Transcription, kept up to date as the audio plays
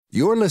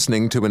You're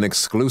listening to an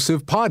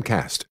exclusive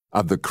podcast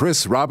of the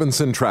Chris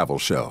Robinson Travel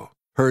Show.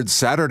 Heard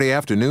Saturday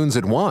afternoons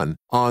at 1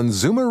 on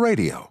Zoomer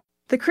Radio.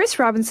 The Chris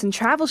Robinson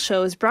Travel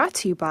Show is brought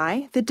to you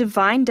by the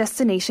Divine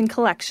Destination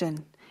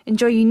Collection.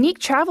 Enjoy unique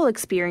travel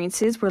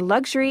experiences where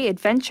luxury,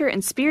 adventure,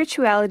 and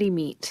spirituality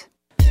meet.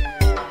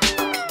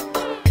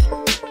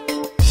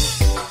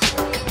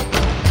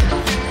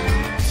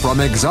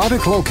 From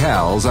exotic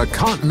locales a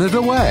continent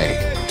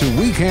away to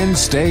weekend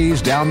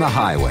stays down the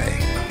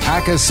highway.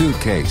 Pack a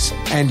suitcase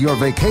and your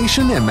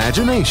vacation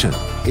imagination.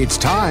 It's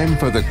time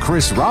for the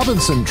Chris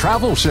Robinson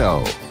Travel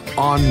Show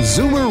on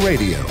Zoomer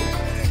Radio.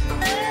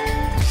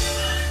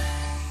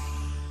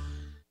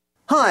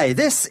 Hi,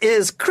 this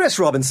is Chris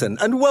Robinson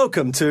and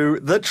welcome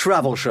to The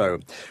Travel Show.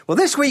 Well,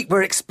 this week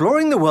we're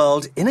exploring the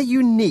world in a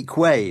unique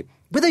way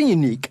with a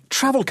unique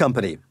travel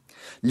company.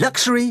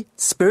 Luxury,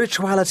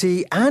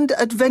 spirituality and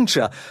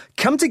adventure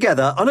come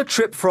together on a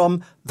trip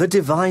from the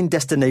Divine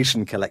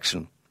Destination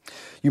Collection.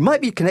 You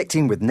might be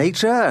connecting with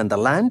nature and the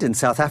land in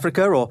South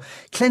Africa or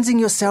cleansing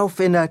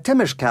yourself in a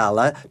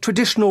temazcal, a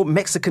traditional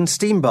Mexican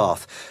steam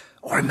bath.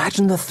 Or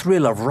imagine the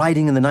thrill of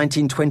riding in the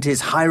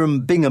 1920s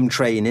Hiram Bingham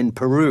train in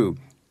Peru.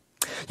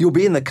 You'll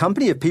be in the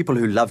company of people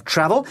who love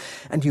travel,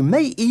 and you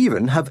may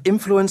even have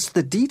influenced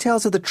the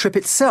details of the trip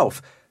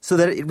itself so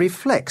that it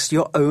reflects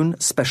your own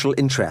special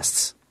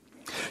interests.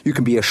 You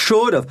can be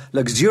assured of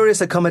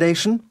luxurious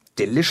accommodation,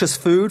 delicious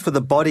food for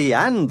the body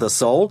and the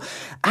soul,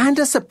 and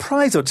a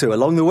surprise or two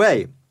along the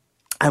way.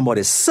 And what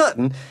is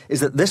certain is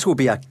that this will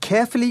be a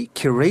carefully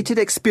curated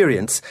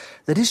experience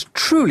that is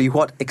truly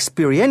what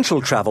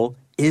experiential travel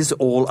is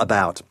all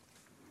about.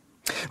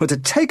 Well, to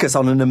take us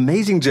on an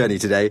amazing journey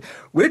today,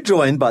 we're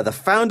joined by the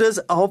founders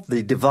of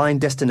the Divine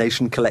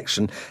Destination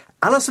Collection,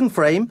 Alison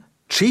Frame,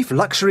 Chief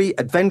Luxury,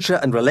 Adventure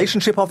and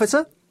Relationship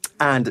Officer,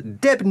 and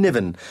Deb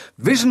Niven,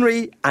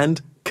 Visionary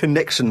and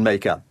Connection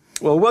Maker.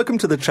 Well, welcome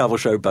to the Travel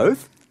Show,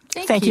 both.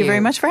 Thank you very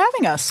much for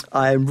having us.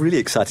 I'm really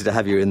excited to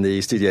have you in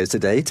the studios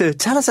today to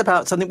tell us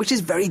about something which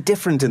is very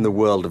different in the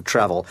world of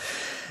travel.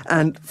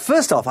 And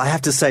first off, I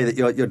have to say that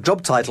your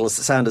job titles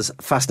sound as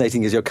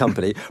fascinating as your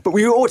company, but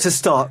we ought to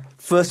start,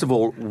 first of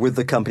all, with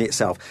the company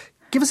itself.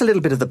 Give us a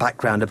little bit of the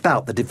background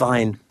about the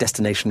Divine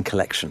Destination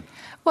Collection.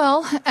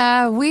 Well,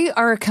 we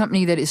are a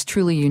company that is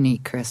truly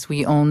unique, Chris.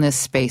 We own this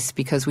space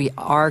because we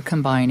are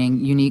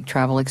combining unique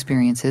travel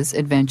experiences,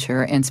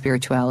 adventure, and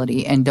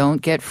spirituality. And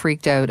don't get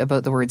freaked out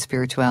about the word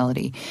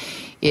spirituality.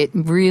 It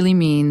really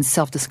means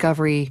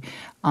self-discovery,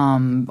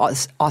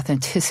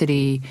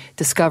 authenticity,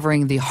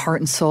 discovering the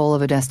heart and soul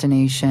of a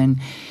destination.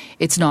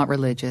 It's not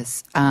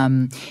religious.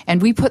 And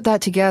we put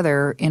that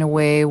together in a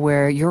way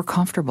where you're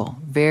comfortable,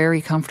 very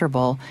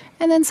comfortable.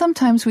 And then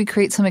sometimes we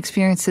create some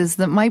experiences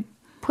that might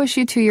push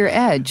you to your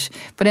edge,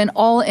 but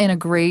all in a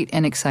great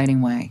and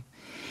exciting way.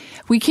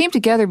 We came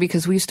together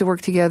because we used to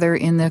work together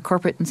in the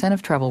corporate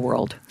incentive travel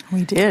world.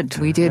 We did.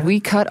 We did. We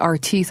cut our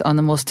teeth on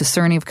the most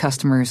discerning of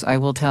customers, I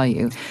will tell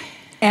you.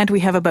 And we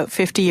have about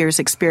 50 years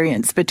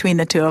experience between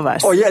the two of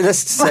us. Oh, yeah, let's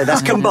say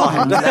that's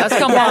combined. That's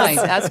combined.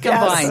 Yes. That's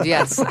combined,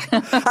 yes.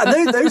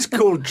 And those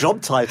cool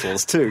job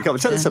titles, too. Come on,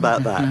 tell us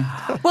about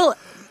that. Well,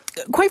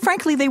 quite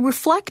frankly, they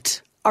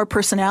reflect our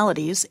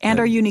personalities and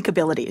our unique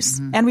abilities.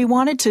 Mm-hmm. And we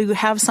wanted to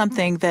have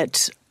something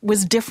that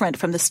was different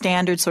from the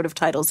standard sort of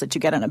titles that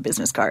you get on a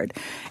business card.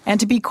 And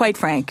to be quite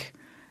frank,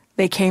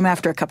 they came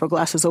after a couple of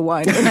glasses of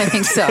wine. I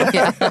think so,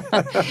 yeah.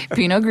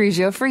 Pinot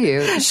Grigio for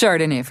you,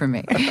 Chardonnay for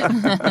me.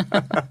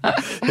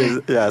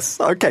 Yes.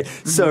 Okay.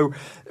 So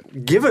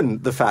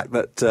given the fact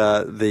that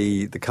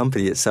the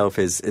company itself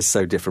is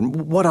so different,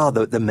 what are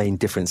the main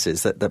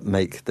differences that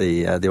make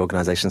the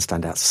organization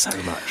stand out so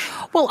much?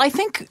 Well, I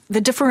think the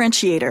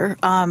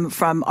differentiator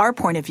from our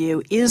point of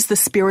view is the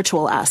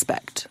spiritual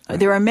aspect.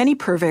 There are many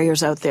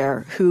purveyors out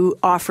there who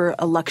offer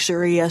a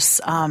luxurious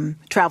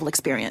travel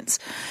experience.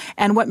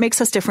 And what makes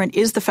us different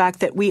is the fact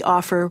that we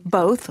offer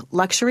both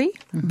luxury,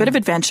 a bit of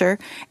adventure,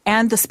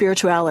 and the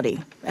spirituality,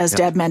 as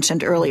Deb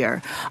mentioned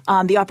earlier.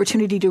 The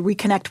opportunity to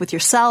reconnect with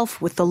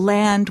yourself, with the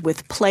land,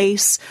 with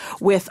place,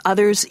 with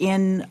others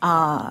in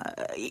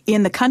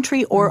the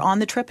country or on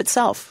the trip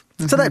itself.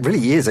 So that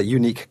really is a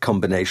unique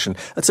combination.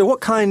 And so what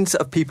kinds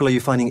of people are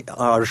you finding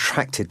are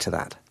attracted to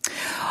that?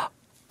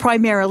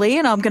 Primarily,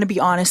 and I'm going to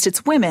be honest,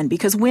 it's women,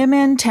 because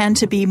women tend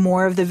to be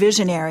more of the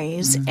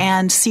visionaries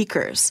and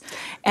seekers.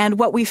 And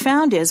what we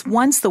found is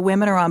once the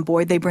women are on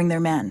board, they bring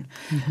their men.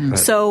 Right.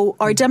 So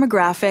our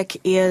demographic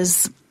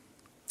is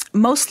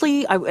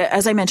mostly,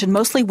 as I mentioned,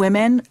 mostly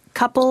women,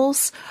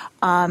 couples.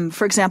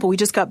 For example, we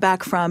just got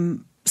back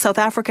from South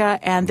Africa,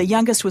 and the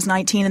youngest was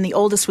 19 and the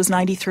oldest was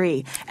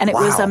 93. And it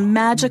was a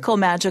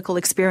magical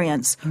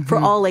experience for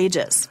all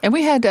ages. And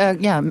we had,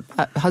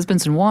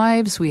 husbands and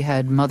wives. We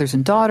had mothers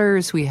and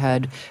daughters. We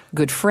had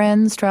good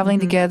friends traveling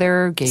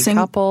together, gay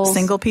couples.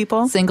 Single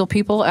people. Single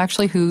people,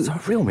 actually, who... It's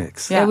a real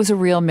mix. Yeah. It was a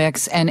real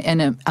mix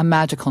and a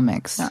magical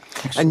mix. Yeah.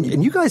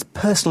 And you guys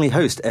personally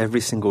host every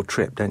single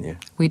trip, don't you?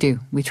 We do.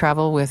 We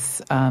travel with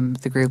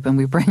the group, and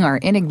we bring our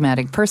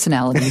enigmatic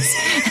personalities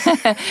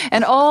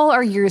and all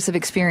our years of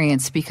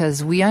experience,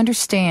 because we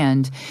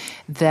understand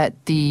that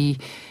the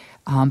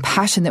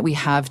passion that we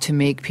have to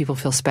make people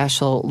feel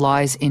special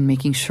lies in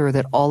making sure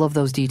that all of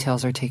those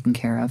details are taken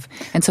care of.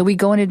 And so we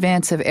go in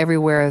advance of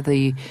everywhere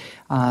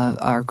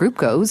our group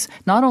goes,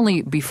 not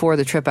only before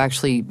the trip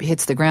actually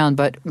hits the ground,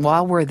 but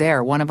while we're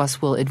there, one of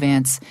us will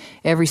advance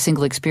every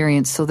single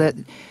experience so that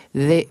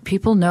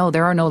people know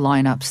there are no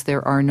lineups,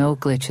 there are no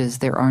glitches,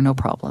 there are no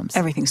problems.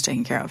 Everything's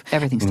taken care of.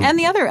 Everything's taken And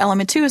the other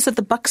element, too, is that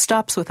the buck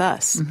stops with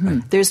us.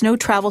 There's no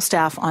travel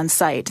staff on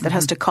site that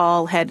has to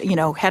call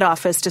head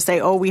office to say,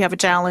 oh, we have a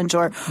challenge,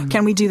 or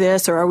can we do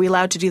this, or are we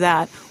allowed to do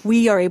that?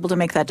 We are able to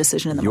make that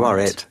decision in the moment. You are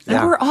it.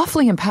 And we're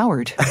awfully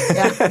empowered.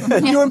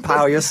 You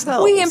empower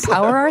yourselves. We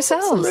empower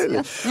ourselves. Absolutely.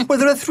 Yeah. Well,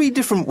 there are 3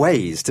 different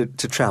ways to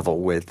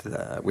travel with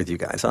you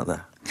guys, aren't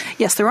there?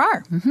 Yes, there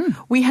are.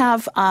 We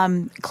have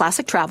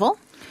classic travel.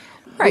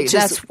 Right,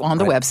 that's on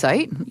the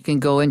website. You can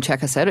go and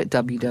check us out at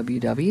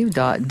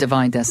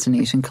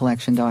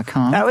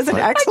www.divinedestinationcollection.com. That was an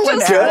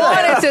excellent I just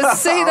wanted to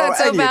say that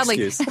so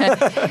badly.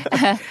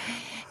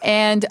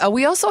 And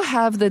we also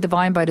have the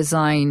Divine by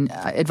Design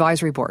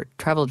advisory board,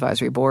 travel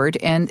advisory board,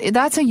 and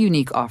that's a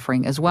unique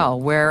offering as well,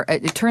 where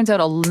it turns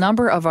out a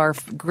number of our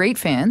great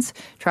fans,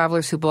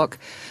 travelers who book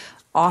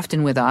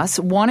often with us,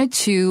 wanted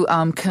to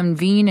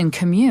convene and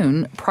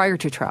commune prior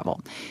to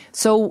travel.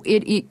 So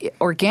it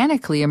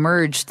organically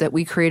emerged that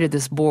we created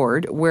this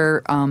board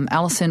where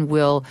Allison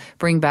will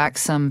bring back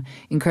some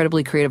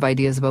incredibly creative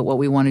ideas about what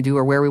we want to do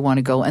or where we want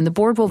to go, and the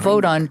board will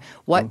vote on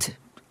what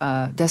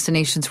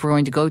destinations we're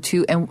going to go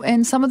to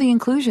and some of the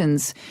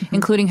inclusions,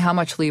 including how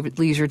much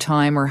leisure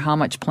time or how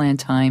much planned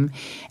time.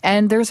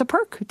 And there's a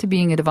perk to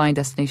being a Divine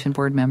Destination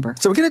board member.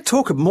 So we're going to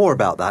talk more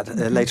about that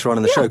later on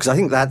in the show, because I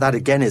think that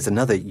again is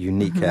another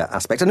unique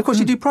aspect. And of course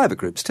you do private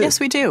groups too. Yes,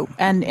 we do.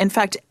 And in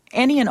fact,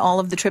 any and all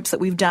of the trips that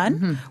we've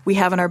done, we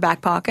have in our back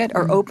pocket,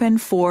 are open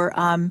for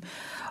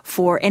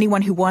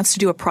anyone who wants to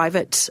do a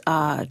private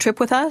trip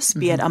with us,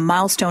 be it a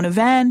milestone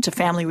event, a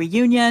family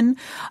reunion,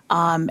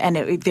 and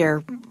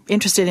they're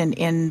interested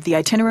in the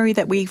itinerary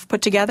that we've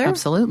put together.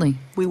 Absolutely.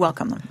 We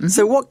welcome them.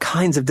 So what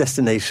kinds of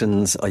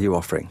destinations are you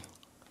offering?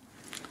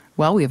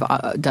 Well, we've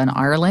done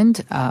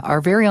Ireland, our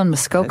very own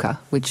Muskoka,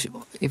 which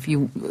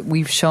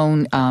we've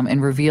shown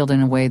and revealed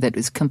in a way that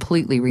is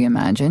completely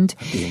reimagined.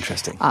 That'd be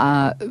interesting.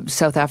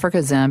 South Africa,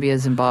 Zambia,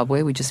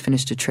 Zimbabwe. We just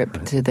finished a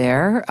trip to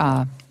there.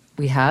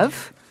 We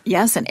have...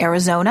 Yes, in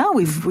Arizona.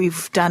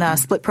 We've done a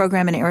split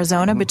program in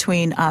Arizona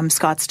between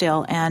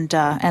Scottsdale and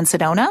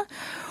Sedona.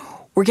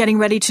 We're getting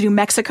ready to do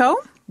Mexico,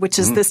 which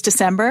is this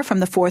December from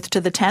the 4th to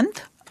the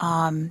 10th.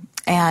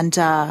 And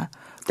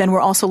then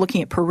we're also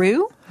looking at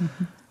Peru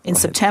in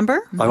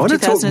September. I want to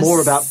talk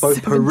more about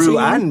both Peru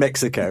and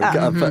Mexico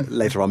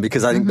later on,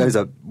 because I think those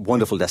are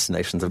wonderful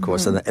destinations, of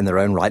course, in their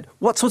own right.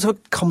 What sort of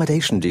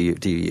accommodation do you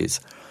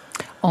use?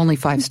 Only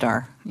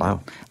 5-star.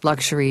 Wow.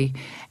 Luxury.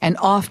 And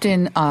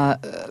often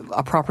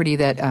a property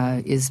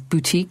that is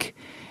boutique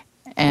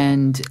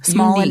and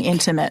small unique and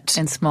intimate.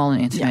 And small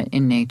and intimate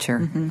in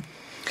nature.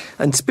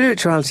 And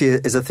spirituality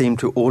is a theme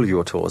to all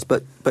your tours,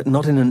 but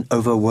not in an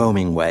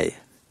overwhelming way.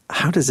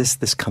 How does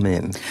this come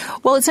in?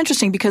 Well, it's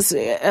interesting because,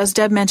 as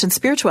Deb mentioned,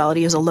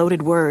 spirituality is a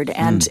loaded word,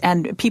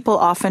 and people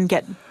often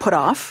get put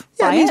off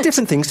by it means it.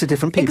 different things to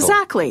different people.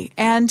 Exactly.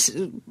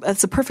 And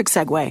that's a perfect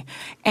segue.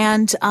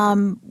 And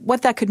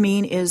what that could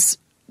mean is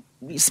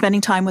spending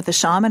time with a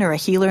shaman or a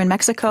healer in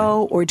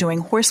Mexico, or doing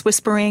horse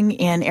whispering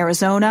in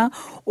Arizona,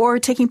 or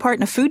taking part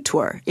in a food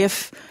tour.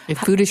 If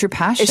food is your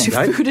passion. If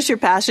food is your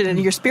passion and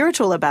you're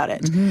spiritual about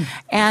it.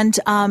 And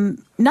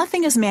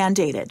nothing is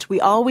mandated.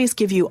 We always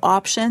give you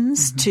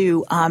options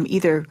to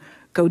either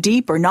go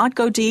deep or not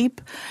go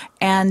deep.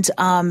 And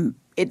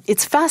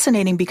it's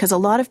fascinating because a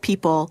lot of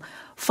people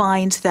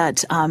find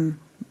that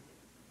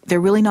they're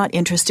really not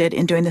interested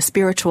in doing the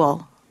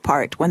spiritual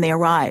part when they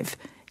arrive,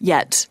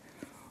 yet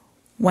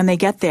when they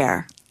get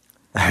there,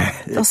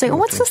 they'll say, "Oh,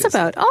 what's this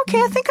about?"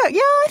 Okay, I think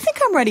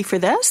I'm ready for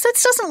this.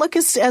 This doesn't look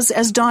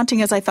as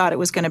daunting as I thought it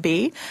was going to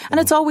be. And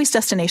it's always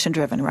destination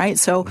driven, right?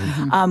 So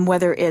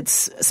whether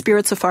it's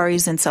spirit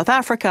safaris in South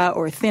Africa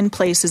or thin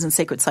places and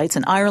sacred sites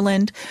in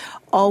Ireland,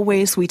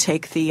 always we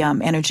take the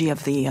energy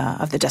of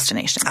the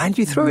destination. And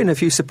you throw in a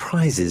few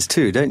surprises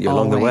too, don't you,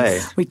 along the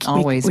way? We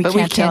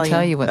can't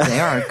tell you what they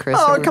are, Chris.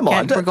 Come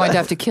on. We're going to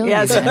have to kill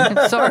you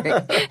then. Sorry.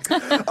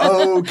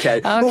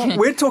 Okay. Well,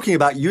 we're talking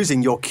about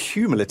using your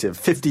cumulative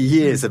 50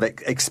 years of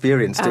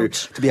experience to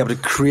be able to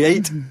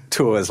create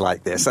tours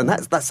like this. And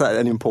that's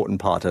an important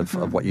part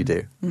of what you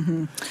do.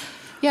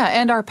 Yeah,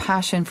 and our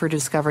passion for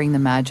discovering the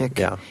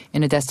magic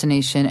in a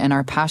destination, and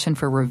our passion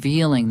for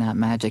revealing that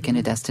magic in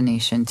a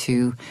destination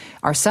to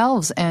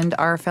ourselves and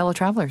our fellow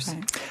travelers.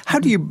 Right. How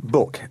do you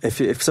book?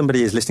 If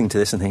somebody is listening to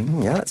this and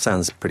thinking, that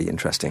sounds pretty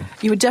interesting.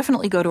 You would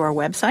definitely go to our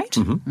website.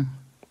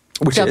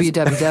 Which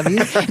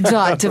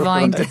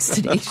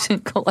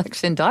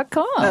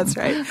www.divinedestinationcollection.com. That's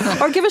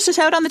right. Or give us a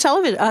shout on the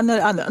television, on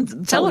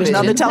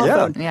the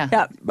telephone.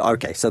 Yeah.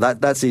 Okay, so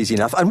that's easy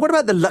enough. And what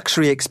about the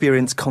luxury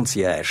experience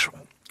concierge?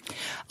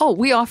 Oh,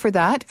 we offer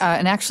that.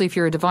 And actually, if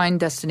you're a Divine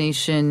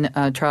Destination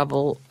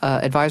Travel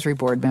Advisory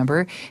Board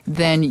member,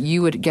 then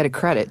you would get a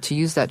credit to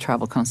use that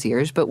travel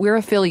concierge. But we're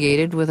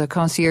affiliated with a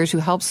concierge who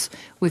helps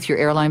with your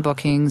airline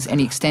bookings,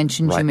 any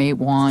extensions you may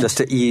want. Just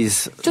to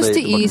ease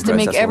to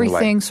make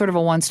everything sort of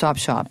a one-stop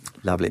shop.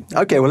 Lovely.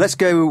 Okay, well, let's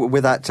go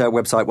with that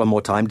website one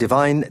more time,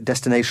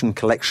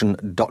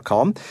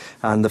 divinedestinationcollection.com.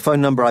 And the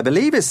phone number, I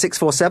believe, is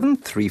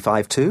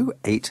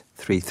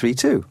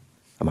 647-352-8332.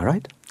 Am I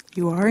right?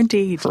 You are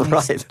indeed. Right.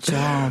 Nice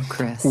job,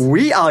 Chris.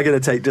 We are going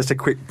to take just a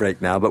quick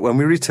break now, but when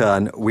we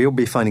return, we'll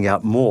be finding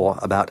out more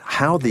about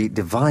how the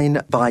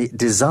Divine by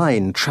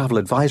Design Travel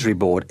Advisory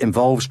Board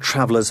involves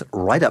travellers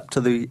right up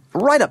in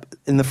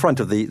the front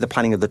of the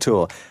planning of the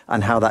tour,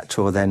 and how that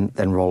tour then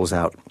rolls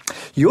out.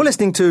 You're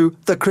listening to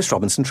The Chris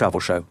Robinson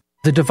Travel Show.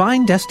 The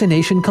Divine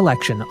Destination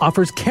Collection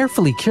offers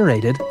carefully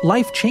curated,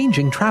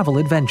 life-changing travel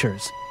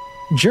adventures.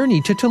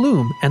 Journey to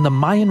Tulum and the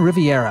Mayan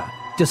Riviera.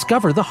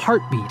 Discover the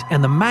heartbeat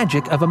and the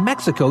magic of a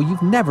Mexico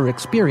you've never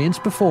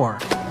experienced before.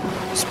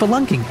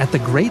 Spelunking at the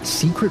Great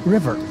Secret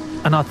River,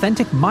 an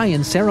authentic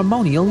Mayan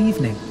ceremonial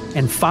evening,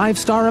 and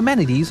 5-star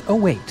amenities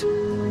await.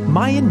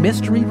 Mayan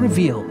Mystery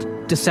Revealed,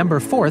 December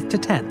 4th to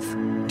 10th.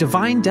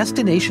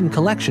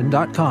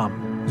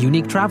 DivineDestinationCollection.com.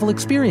 Unique travel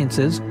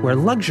experiences where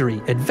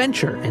luxury,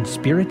 adventure, and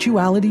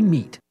spirituality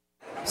meet.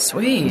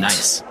 Sweet.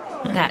 Nice.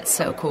 That's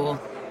so cool.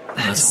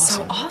 That's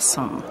so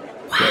awesome.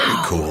 Wow. Very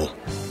cool.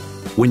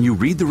 When you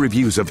read the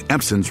reviews of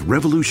Epson's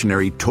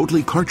revolutionary,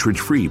 totally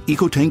cartridge-free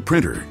EcoTank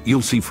printer,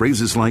 you'll see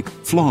phrases like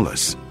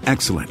flawless,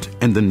 excellent,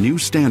 and the new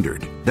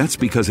standard. That's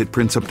because it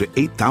prints up to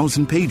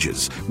 8,000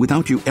 pages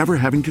without you ever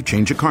having to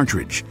change a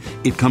cartridge.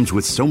 It comes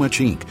with so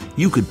much ink,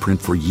 you could print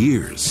for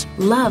years.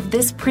 Love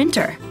this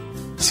printer.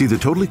 See the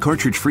totally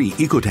cartridge-free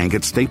EcoTank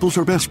at Staples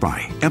or Best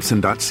Buy.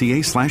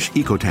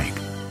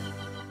 Epson.ca/EcoTank.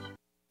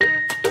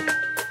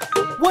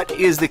 What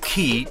is the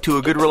key to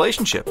a good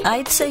relationship?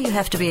 I'd say you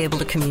have to be able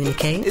to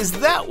communicate. Is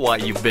that why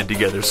you've been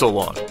together so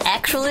long?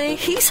 Actually,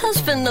 he's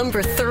husband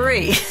number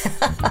 3.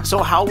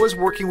 So how was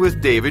working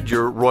with David,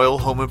 your Royal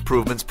Home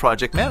Improvements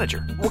project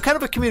manager? What kind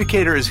of a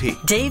communicator is he?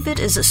 David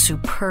is a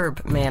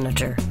superb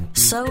manager.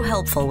 So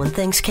helpful when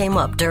things came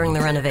up during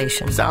the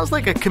renovation. Sounds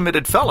like a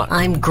committed fella.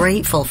 I'm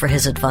grateful for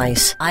his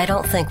advice. I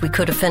don't think we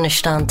could have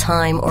finished on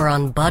time or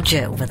on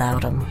budget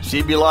without him.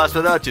 She'd be lost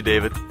without you,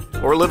 David.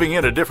 Or living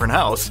in a different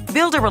house.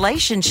 Build a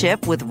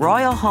relationship with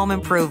Royal Home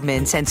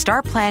Improvements and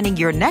start planning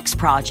your next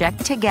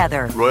project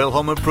together. Royal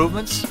Home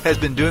Improvements has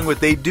been doing what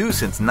they do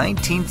since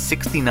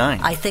 1969.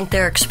 I think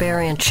their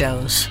experience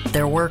shows.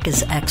 Their work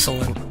is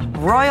excellent.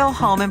 Royal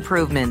Home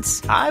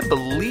Improvements. I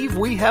believe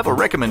we have a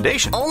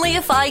recommendation. Only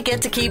if I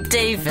get to keep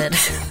David.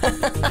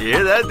 You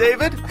hear that,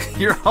 David?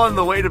 You're on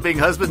the way to being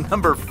husband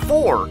number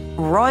 4.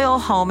 Royal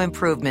Home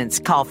Improvements.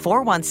 Call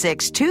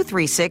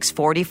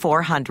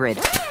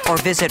 416-236-4400 or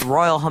visit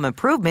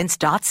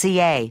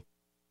royalhomeimprovements.ca.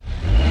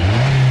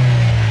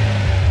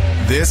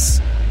 This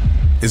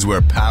is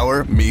where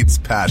power meets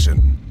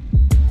passion.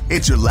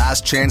 It's your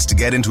last chance to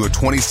get into a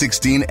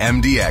 2016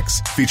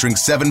 MDX featuring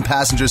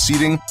 7-passenger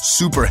seating,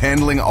 super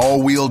handling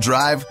all-wheel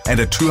drive,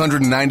 and a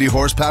 290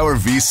 horsepower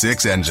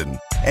V6 engine.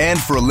 And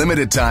for a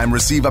limited time,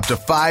 receive up to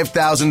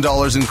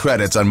 $5,000 in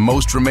credits on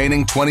most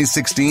remaining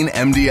 2016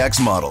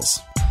 MDX models.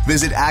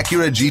 Visit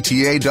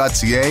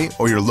AcuraGTA.ca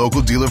or your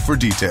local dealer for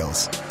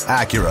details.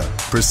 Acura.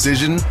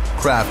 Precision.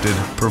 Crafted.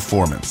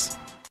 Performance.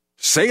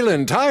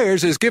 Sailin'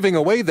 Tires is giving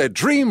away the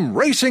dream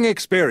racing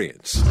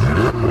experience.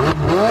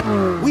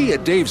 We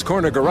at Dave's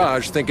Corner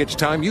Garage think it's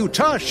time you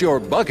toss your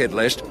bucket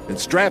list and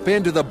strap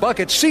into the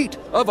bucket seat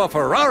of a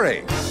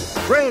Ferrari.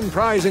 Grand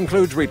prize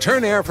includes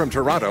return air from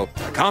Toronto,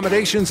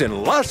 accommodations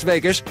in Las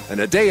Vegas, and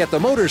a day at the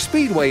Motor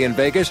Speedway in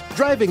Vegas,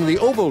 driving the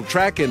oval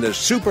track in the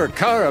super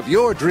car of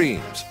your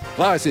dreams.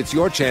 Plus, it's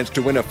your chance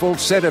to win a full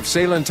set of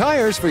Sailin'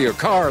 Tires for your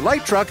car or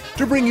light truck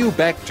to bring you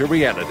back to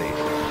reality.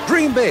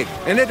 Dream big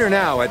and enter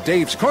now at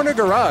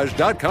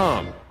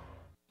davescornergarage.com.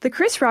 The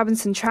Chris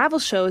Robinson Travel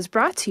Show is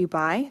brought to you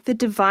by the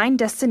Divine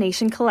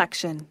Destination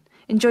Collection.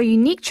 Enjoy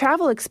unique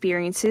travel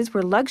experiences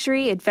where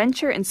luxury,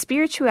 adventure, and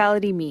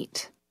spirituality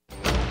meet.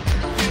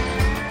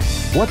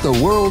 What the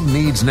world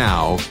needs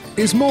now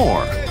is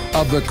more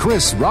of the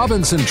Chris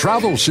Robinson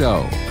Travel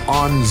Show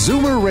on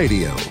Zoomer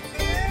Radio.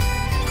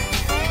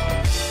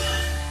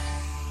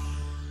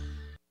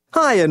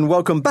 Hi, and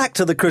welcome back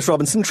to the Chris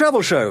Robinson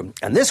Travel Show.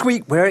 And this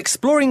week, we're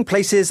exploring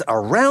places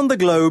around the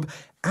globe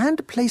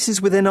and places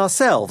within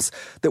ourselves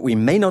that we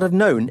may not have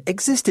known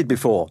existed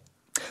before.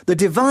 The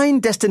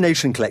Divine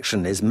Destination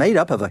Collection is made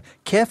up of a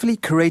carefully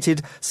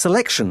curated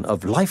selection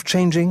of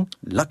life-changing,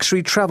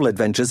 luxury travel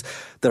adventures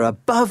that are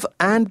above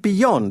and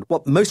beyond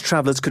what most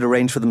travellers could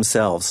arrange for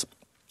themselves.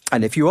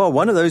 And if you are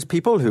one of those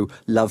people who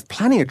love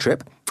planning a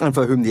trip and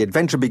for whom the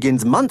adventure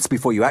begins months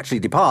before you actually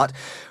depart,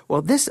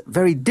 well, this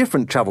very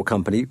different travel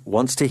company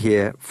wants to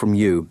hear from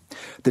you.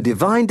 The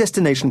Divine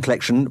Destination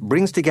Collection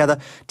brings together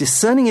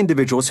discerning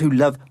individuals who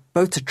love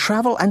both to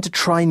travel and to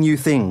try new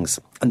things.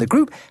 And the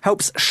group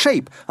helps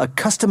shape a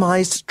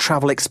customized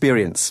travel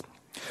experience.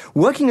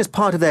 Working as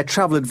part of their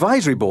travel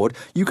advisory board,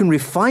 you can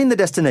refine the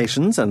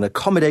destinations and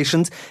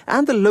accommodations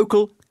and the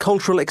local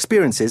cultural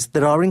experiences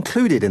that are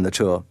included in the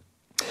tour.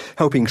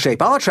 Helping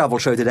shape our travel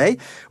show today,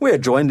 we are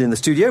joined in the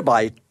studio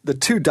by the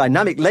two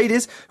dynamic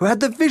ladies who had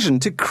the vision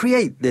to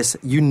create this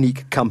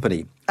unique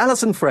company.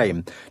 Alison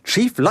Frame,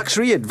 Chief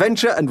Luxury,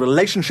 Adventure and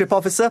Relationship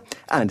Officer,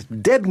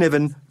 and Deb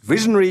Niven,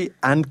 Visionary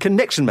and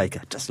Connection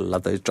Maker. Just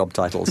love those job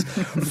titles.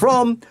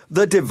 From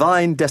the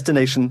Divine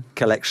Destination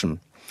Collection.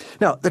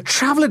 Now, the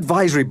Travel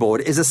Advisory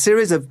Board is a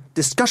series of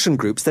discussion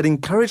groups that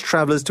encourage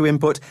travellers to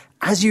input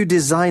as you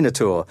design a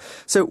tour.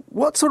 So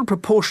what sort of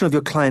proportion of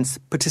your clients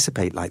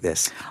participate like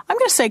this? I'm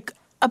going to say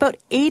about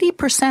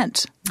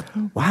 80%.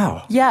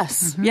 Wow.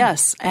 Yes,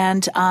 yes.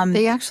 And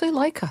they actually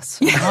like us.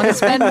 They want to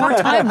spend more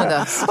time with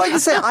us. Like I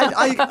say,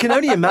 I can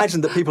only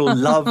imagine that people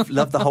love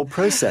the whole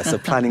process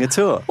of planning a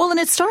tour. Well, and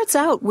it starts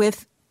out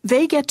with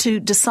they get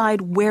to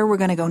decide where we're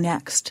going to go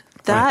next.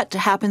 That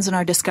happens in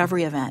our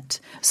discovery event.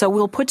 So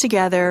we'll put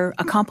together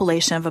a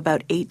compilation of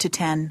about 8 to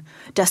 10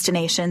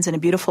 destinations in a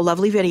beautiful,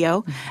 lovely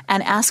video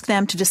and ask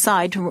them to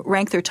decide to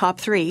rank their top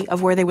 3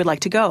 of where they would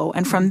like to go.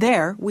 And from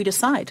there, we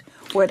decide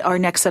what our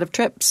next set of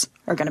trips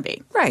are going to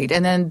be. Right.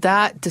 And then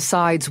that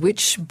decides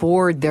which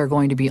board they're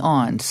going to be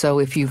on. So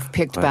if you've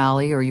picked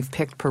Bali or you've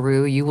picked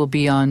Peru, you will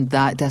be on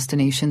that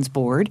destination's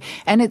board.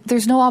 And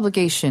there's no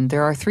obligation.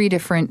 There are 3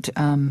 different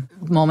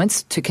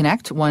moments to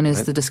connect. One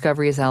is the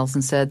discovery, as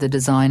Alison said, the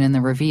design and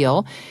the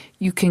reveal.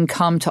 You can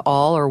come to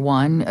all or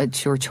one.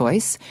 It's your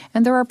choice.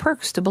 And there are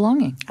perks to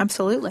belonging.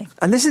 Absolutely.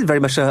 And this is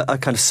very much a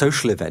kind of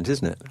social event,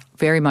 isn't it?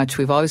 Very much.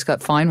 We've always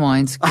got fine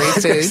wines, great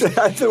food.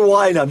 The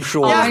wine, I'm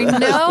sure. I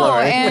know.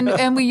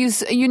 and we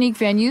use unique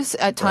venues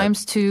at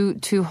times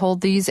to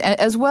hold these,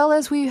 as well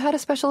as we had a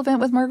special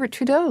event with Margaret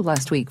Trudeau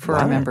last week for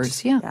our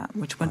members. Yeah,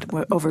 which went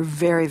over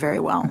very, very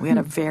well. We had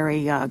a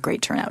very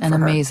great turnout. An for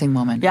her. amazing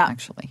woman,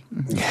 actually.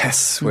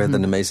 Yes, we had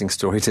an amazing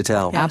story to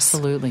tell. Yes.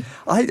 Absolutely.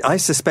 I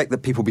suspect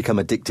that people become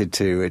addicted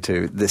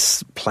to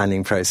this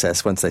planning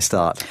process once they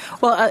start.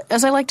 Well,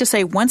 as I like to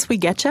say, once we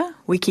get you,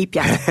 we keep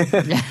you.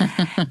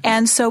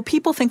 And so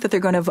people think that they're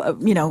going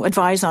to,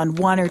 advise on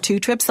 1 or 2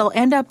 trips. They'll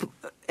end up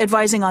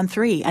advising on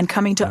 3 and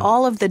coming to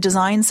all of the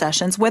design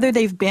sessions, whether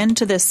they've been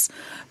to this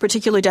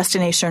particular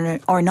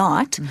destination or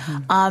not,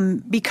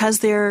 because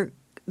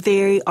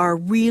they are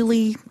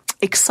really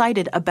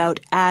excited about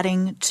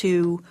adding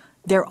to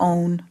their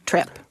own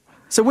trip.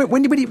 So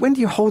when do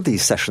you hold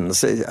these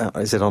sessions?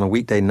 Is it on a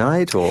weekday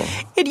night or?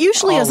 It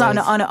usually is on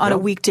a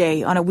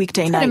weekday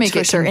night to make for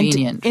it sure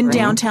convenient, in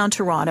downtown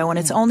Toronto, and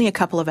it's only a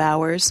couple of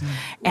hours.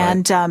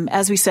 And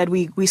as we said,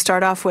 we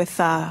start off with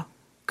a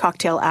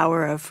cocktail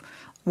hour of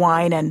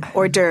wine and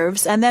hors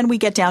d'oeuvres, and then we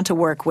get down to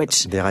work,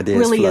 which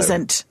really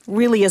isn't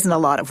a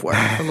lot of work.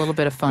 A little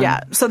bit of fun.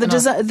 Yeah. So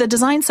the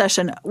design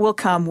session will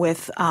come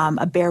with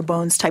a bare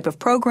bones type of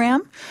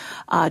program,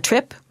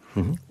 trip,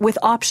 with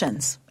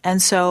options. And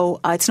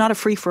so it's not a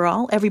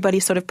free-for-all. Everybody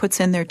sort of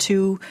puts in their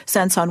 2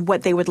 cents on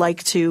what they would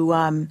like to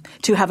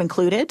have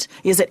included.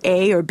 Is it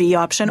A or B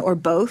option or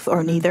both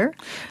or neither?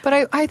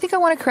 But I think I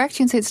want to correct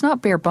you and say it's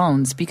not bare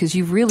bones, because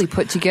you've really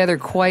put together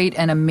quite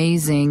an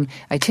amazing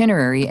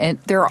itinerary, and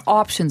there are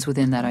options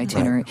within that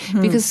itinerary.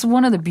 Because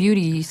one of the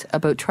beauties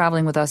about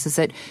traveling with us is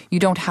that you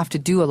don't have to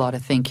do a lot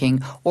of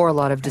thinking or a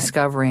lot of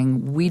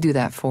discovering. We do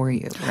that for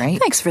you, right?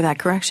 Thanks for that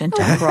correction.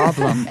 No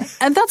problem.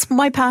 And that's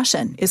my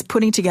passion, is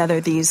putting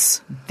together these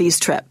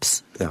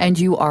trips. Yeah. And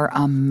you are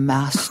a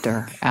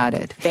master at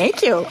it.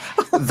 Thank you.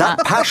 That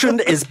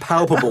passion is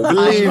palpable.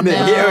 Believe me,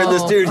 here in the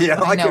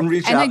studio, I can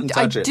reach out and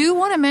touch it. I do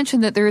want to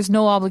mention that there is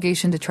no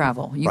obligation to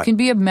travel. You can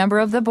be a member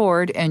of the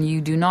board, and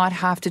you do not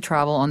have to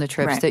travel on the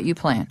trips that you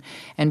plan.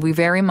 And we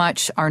very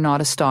much are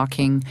not a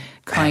stalking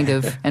kind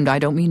of, and I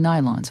don't mean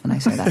nylons when I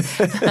say that.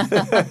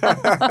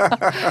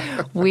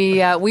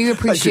 We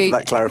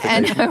appreciate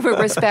and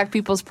respect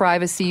people's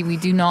privacy. We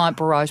do not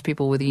barrage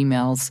people with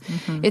emails.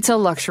 It's a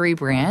luxury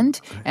brand,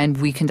 and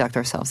we conduct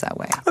ourselves that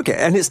way. Okay,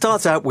 and it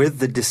starts out with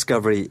the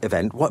Discovery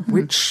event.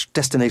 Which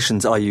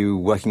destinations are you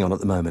working on at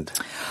the moment?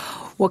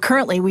 Well,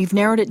 currently we've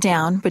narrowed it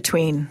down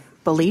between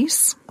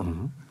Belize,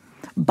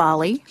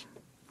 Bali,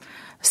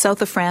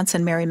 south of France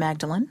and Mary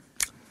Magdalene,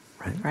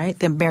 right?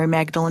 The Mary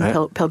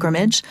Magdalene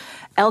pilgrimage,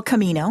 El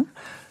Camino,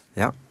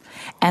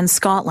 and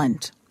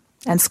Scotland.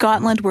 And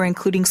Scotland, we're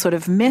including sort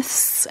of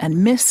mists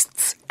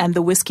and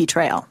the Whiskey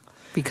Trail.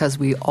 Because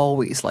we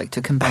always like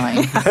to combine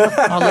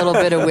a little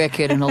bit of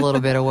wicked and a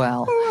little bit of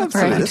well.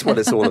 Absolutely. That's what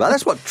it's all about.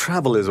 That's what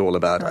travel is all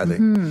about, I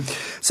think.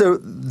 So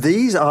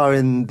these are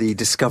in the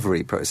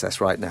discovery process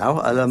right now.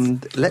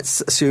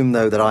 Let's assume,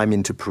 though, that I'm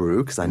into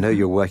Peru, because I know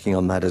you're working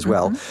on that as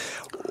well.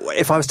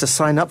 If I was to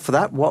sign up for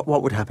that, what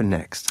would happen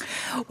next?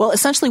 Well,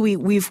 essentially,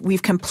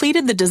 we've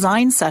completed the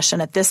design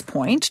session at this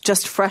point,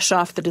 just fresh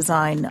off the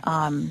design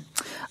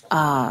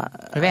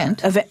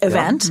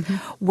event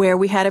where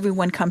we had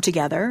everyone come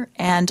together.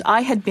 And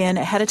I had been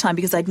ahead of time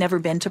because I'd never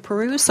been to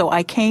Peru. So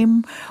I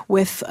came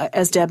with,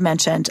 as Deb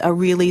mentioned, a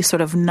really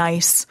sort of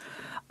nice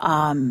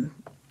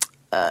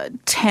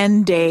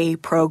 10-day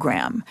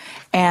program.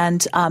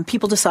 And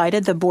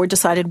the board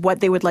decided what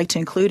they would like to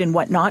include and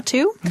what not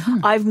to.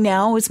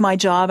 It's my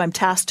job, I'm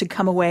tasked to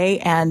come away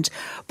and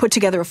put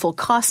together a full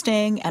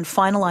costing and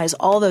finalize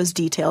all those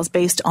details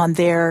based on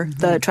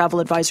the Travel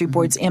Advisory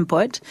Board's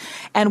input.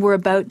 And we're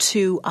about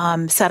to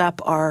set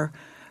up our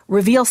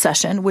reveal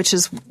session, which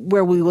is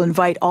where we will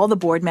invite all the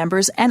board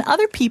members and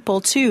other people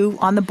too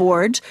on the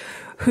board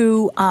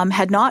who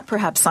had not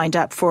perhaps signed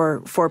up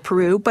for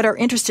Peru but are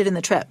interested in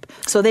the trip,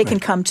 so they can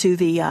come to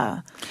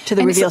the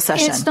reveal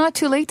session. It's not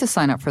too late to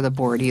sign up for the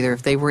board either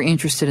if they were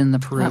interested in the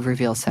Peru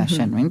reveal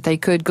session. Right? They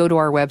could go to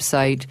our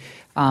website.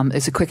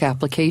 It's a quick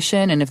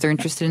application, and if they're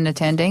interested in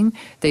attending,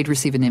 they'd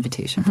receive an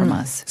invitation from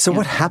us. So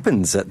what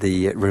happens at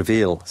the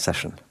reveal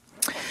session?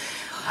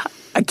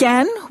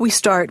 Again, we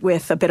start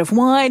with a bit of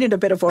wine and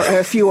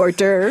a few hors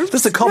d'oeuvres.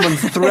 There's a common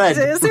thread.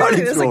 It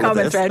is a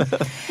common thread.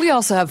 We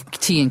also have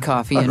tea and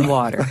coffee and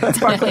water.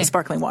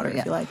 Sparkling water,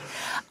 if you like.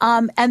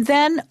 And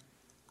then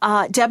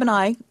Deb and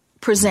I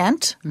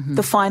present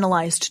the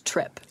finalized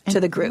trip to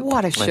the group.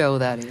 What a show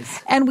that is.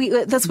 And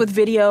that's with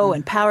video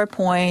and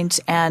PowerPoint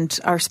and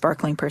our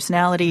sparkling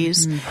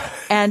personalities.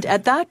 And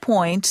at that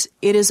point,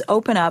 it is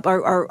open up.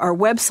 Our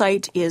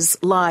website is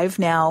live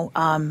now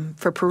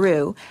for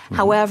Peru.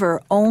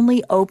 However,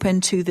 only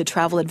open to the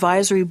Travel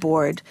Advisory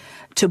Board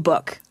to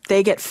book.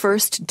 They get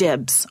first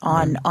dibs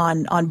on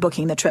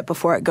booking the trip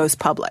before it goes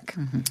public.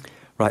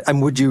 Right.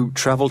 And would you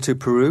travel to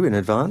Peru in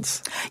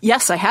advance?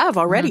 Yes, I have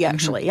already,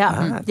 actually.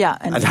 Yeah. Yeah.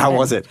 And how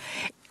was it?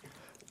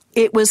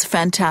 It was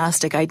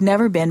fantastic. I'd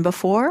never been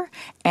before,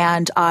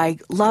 and I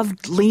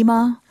loved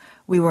Lima.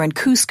 We were in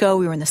Cusco.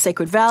 We were in the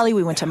Sacred Valley.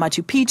 We went to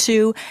Machu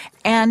Picchu.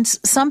 And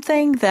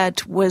something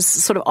that was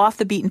sort of off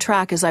the beaten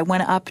track is I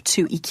went up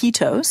to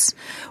Iquitos,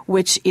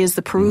 which is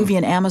the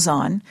Peruvian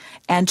Amazon,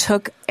 and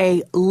took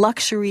a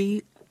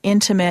luxury,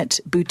 intimate,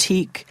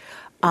 boutique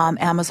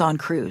Amazon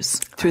cruise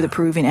through the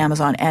Peruvian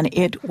Amazon, and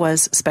it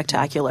was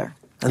spectacular.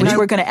 Which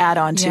we're going to add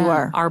on to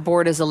our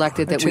board has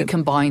elected that we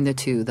combine the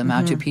two, the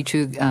Machu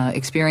Picchu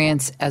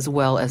experience as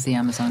well as the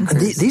Amazon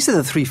cruise. These are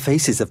the three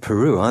faces of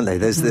Peru, aren't they?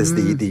 There's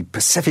the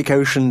Pacific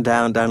Ocean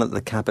down at the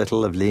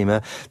capital of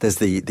Lima. There's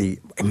the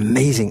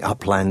amazing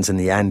uplands in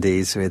the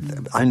Andes.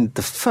 And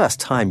the first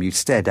time you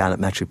stare down at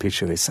Machu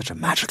Picchu is such a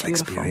magical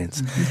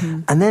experience.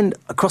 And then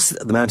across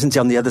the mountains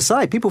on the other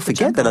side, people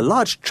forget that a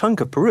large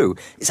chunk of Peru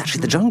is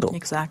actually the jungle.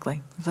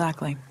 Exactly.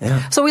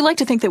 Yeah. So we like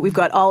to think that we've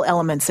got all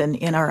elements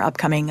in our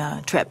upcoming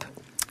trip.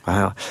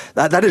 Wow.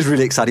 That is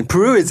really exciting.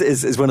 Peru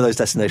is one of those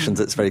destinations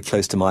that's very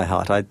close to my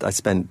heart. I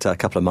spent a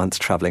couple of months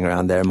traveling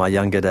around there in my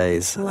younger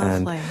days.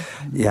 Lovely.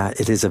 And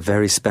it is a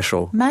very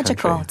special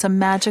magical country. It's a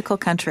magical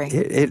country.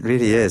 It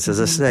really is. As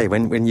I say,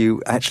 when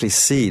you actually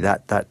see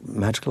that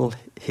magical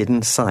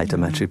hidden site of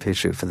Machu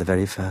Picchu for the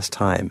very first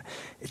time,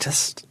 it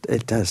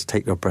does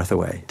take your breath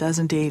away. It does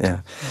indeed.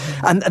 Yeah.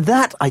 And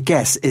that, I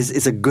guess,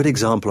 is a good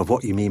example of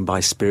what you mean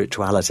by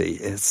spirituality,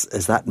 is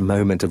that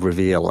moment of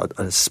reveal,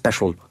 a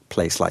special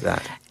place like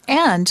that.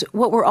 And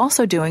what we're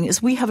also doing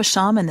is we have a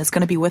shaman that's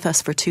going to be with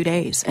us for 2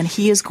 days, and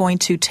he is going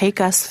to take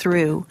us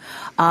through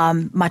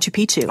Machu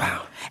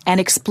Picchu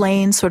and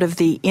explain sort of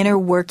the inner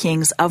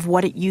workings of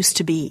what it used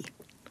to be.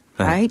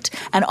 Right?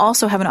 And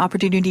also have an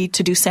opportunity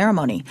to do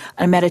ceremony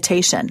and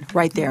meditation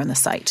right there on the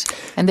site.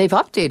 And they've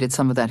updated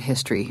some of that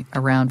history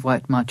around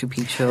what Machu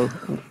Picchu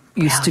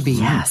used to be.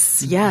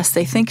 Yes.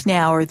 They think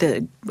now,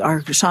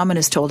 our shaman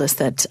has told us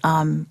that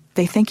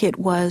they think it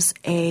was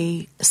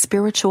a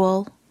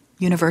spiritual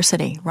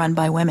university run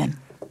by women.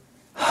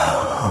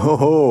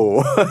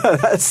 Oh,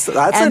 that's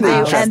an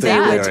interesting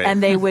theory.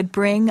 And they would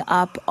bring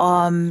up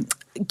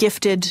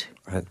gifted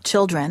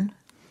children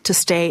to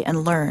stay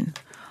and learn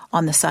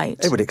on the site.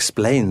 They would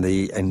explain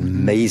the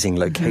amazing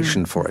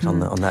location for it on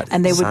that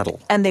saddle.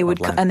 And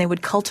they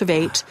would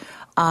cultivate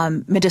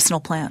medicinal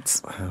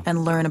plants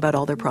and learn about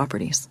all their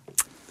properties.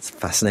 It's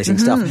fascinating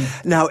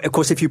stuff. Now, of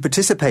course, if you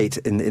participate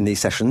in these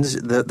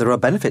sessions, there are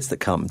benefits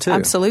that come too.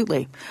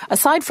 Absolutely.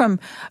 Aside from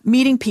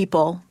meeting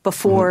people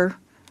before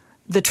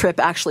the trip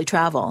actually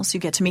travels,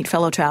 you get to meet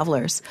fellow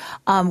travelers.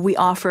 We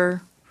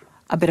offer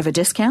a bit of a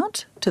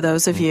discount to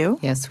those of you.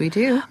 Yes, we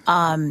do.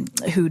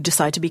 Who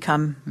decide to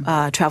become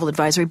a Travel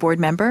Advisory Board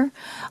member.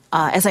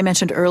 As I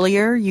mentioned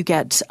earlier, you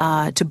get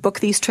to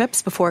book these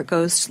trips before it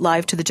goes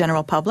live to the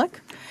general public.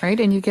 Right,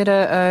 and you get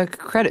a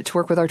credit to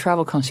work with our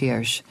travel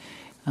concierge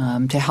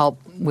to help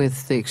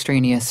with the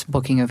extraneous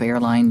booking of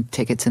airline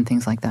tickets and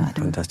things like that.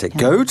 Fantastic.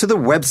 Go to the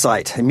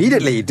website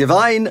immediately,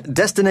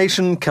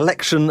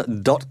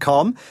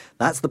 divinedestinationcollection.com.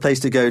 That's the place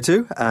to go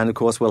to. And, of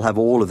course, we'll have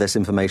all of this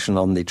information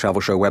on the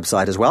Travel Show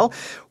website as well.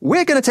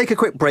 We're going to take a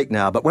quick break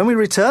now, but when we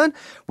return,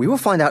 we will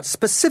find out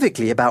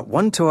specifically about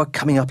one tour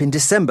coming up in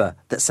December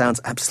that sounds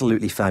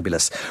absolutely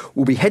fabulous.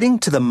 We'll be heading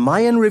to the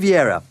Mayan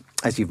Riviera,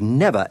 as you've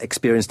never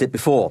experienced it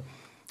before.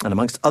 And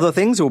amongst other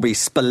things, we'll be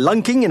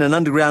spelunking in an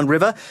underground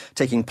river,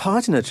 taking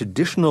part in a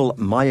traditional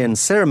Mayan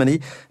ceremony,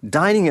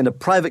 dining in a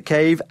private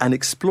cave, and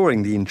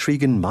exploring the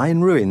intriguing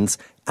Mayan ruins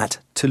at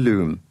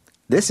Tulum.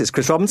 This is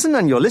Chris Robinson,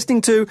 and you're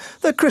listening to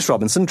The Chris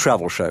Robinson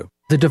Travel Show.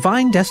 The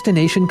Divine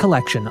Destination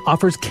Collection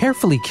offers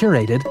carefully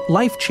curated,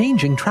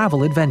 life-changing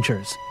travel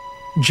adventures.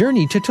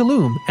 Journey to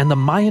Tulum and the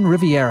Mayan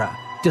Riviera.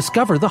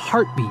 Discover the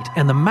heartbeat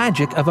and the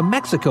magic of a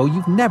Mexico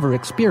you've never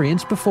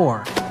experienced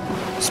before.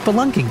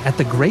 Spelunking at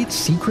the Great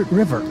Secret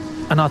River.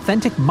 An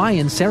authentic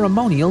Mayan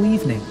ceremonial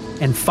evening.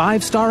 And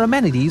 5-star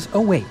amenities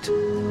await.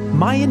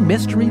 Mayan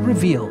Mystery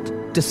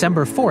Revealed.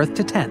 December 4th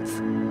to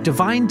 10th.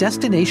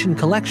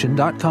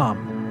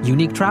 DivineDestinationCollection.com.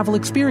 Unique travel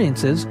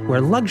experiences where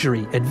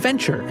luxury,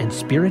 adventure, and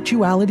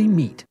spirituality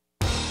meet.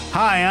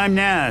 Hi, I'm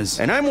Naz.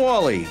 And I'm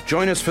Wally.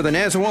 Join us for the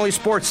Naz and Wally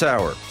Sports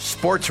Hour,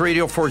 sports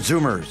radio for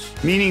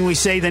Zoomers. Meaning we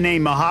say the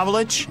name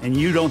Mahavlich, and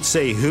you don't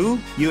say who,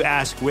 you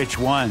ask which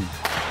one.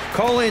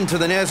 Call in to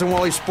the Naz and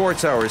Wally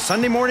Sports Hour,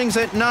 Sunday mornings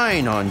at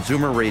 9 on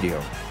Zoomer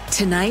Radio.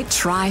 Tonight,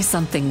 try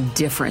something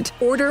different.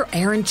 Order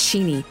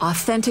arancini,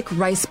 authentic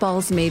rice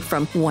balls made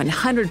from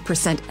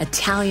 100%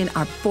 Italian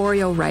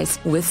arborio rice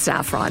with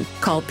saffron.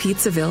 Call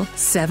Pizzaville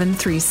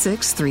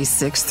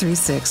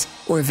 736-3636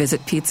 or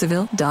visit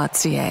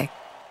pizzaville.ca.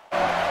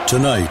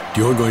 Tonight,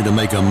 you're going to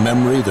make a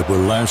memory that will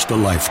last a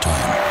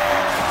lifetime.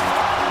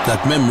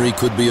 That memory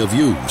could be of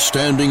you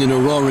standing in a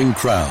roaring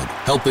crowd,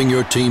 helping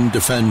your team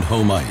defend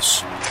home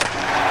ice.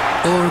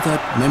 Or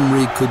that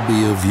memory could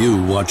be of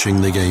you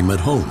watching the game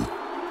at home,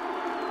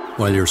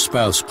 while your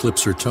spouse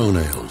clips her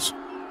toenails,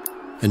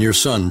 and your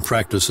son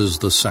practices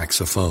the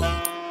saxophone,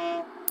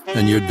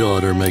 and your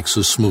daughter makes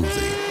a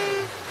smoothie.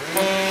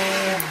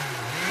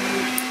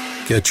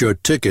 Get your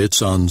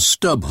tickets on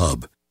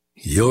StubHub.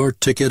 Your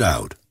ticket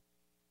out.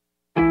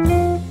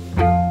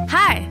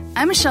 Hi,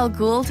 I'm Michelle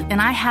Gould,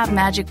 and I have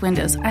magic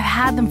windows. I've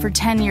had them for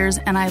 10 years,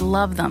 and I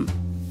love them.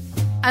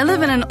 I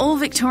live in an old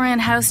Victorian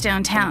house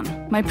downtown.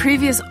 My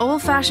previous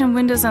old-fashioned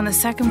windows on the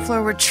second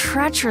floor were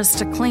treacherous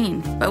to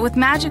clean, but with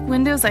magic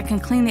windows, I can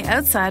clean the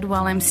outside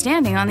while I'm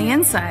standing on the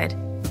inside.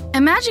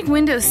 And magic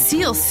windows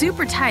seal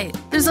super tight.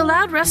 There's a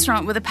loud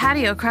restaurant with a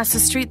patio across the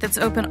street that's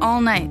open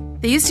all night.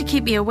 They used to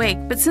keep me awake,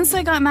 but since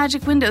I got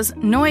magic windows,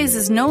 noise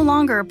is no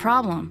longer a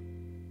problem.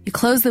 You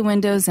close the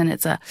windows and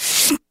it's a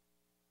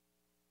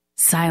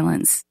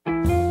silence.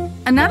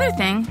 Another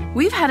thing,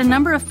 we've had a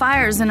number of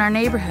fires in our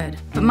neighborhood,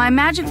 but my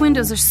magic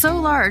windows are so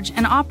large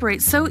and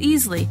operate so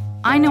easily,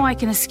 I know I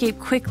can escape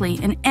quickly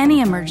in any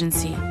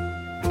emergency.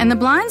 And the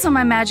blinds on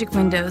my magic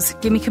windows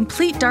give me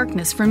complete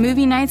darkness for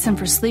movie nights and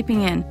for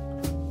sleeping in.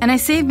 And I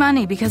save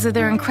money because of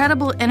their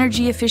incredible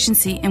energy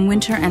efficiency in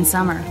winter and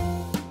summer.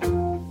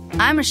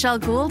 I'm Michelle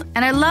Gould,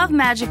 and I love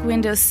magic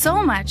windows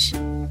so much,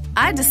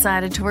 I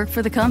decided to work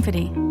for the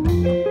company.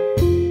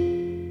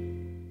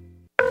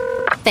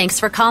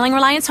 Thanks for calling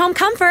Reliance Home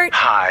Comfort.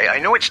 Hi, I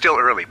know it's still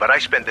early, but I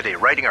spent the day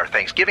writing our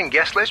Thanksgiving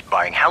guest list,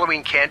 buying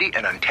Halloween candy,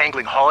 and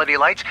untangling holiday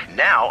lights.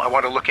 Now I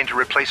want to look into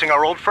replacing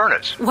our old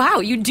furnace.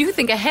 Wow, you do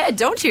think ahead,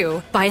 don't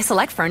you? Buy a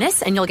Select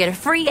furnace and you'll get a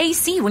free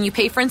AC when you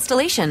pay for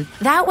installation.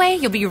 That way,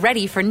 you'll be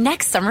ready for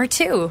next summer,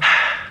 too.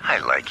 I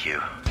like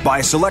you. Buy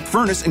a Select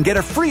furnace and get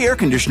a free air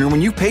conditioner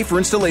when you pay for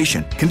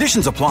installation.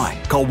 Conditions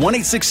apply. Call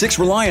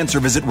 1-866-RELIANCE or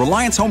visit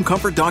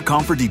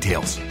RelianceHomeComfort.com for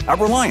details. At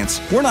Reliance,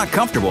 we're not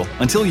comfortable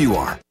until you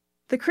are.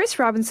 The Chris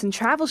Robinson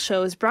Travel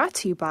Show is brought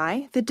to you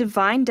by the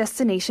Divine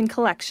Destination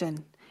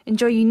Collection.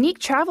 Enjoy unique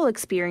travel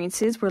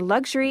experiences where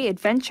luxury,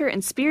 adventure,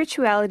 and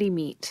spirituality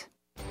meet.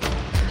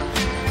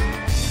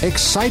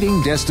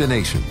 Exciting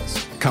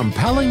destinations,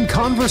 compelling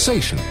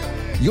conversation.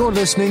 You're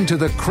listening to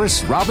the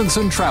Chris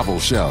Robinson Travel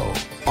Show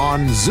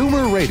on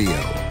Zoomer Radio.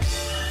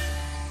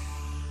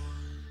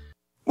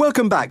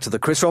 Welcome back to the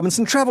Chris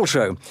Robinson Travel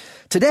Show.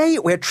 Today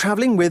we're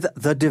traveling with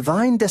the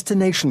Divine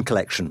Destination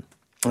Collection.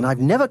 And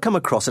I've never come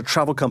across a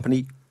travel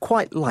company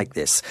quite like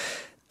this.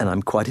 And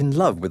I'm quite in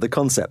love with the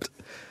concept.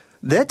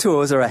 Their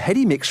tours are a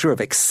heady mixture of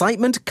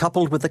excitement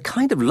coupled with the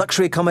kind of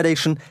luxury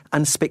accommodation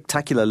and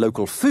spectacular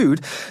local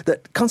food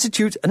that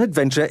constitute an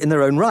adventure in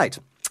their own right.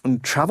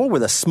 And travel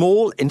with a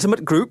small,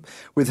 intimate group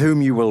with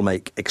whom you will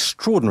make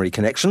extraordinary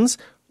connections,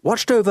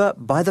 watched over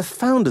by the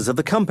founders of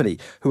the company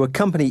who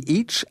accompany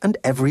each and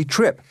every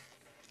trip.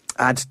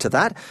 Add to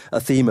that a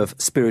theme of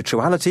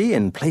spirituality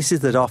in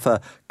places that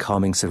offer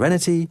calming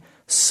serenity,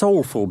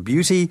 soulful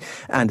beauty,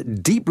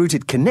 and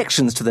deep-rooted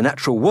connections to the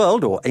natural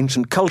world or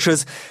ancient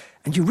cultures,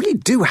 and you really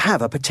do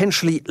have a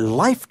potentially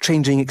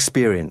life-changing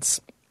experience.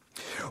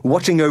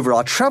 Watching over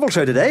our travel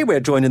show today, we're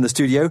joined in the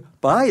studio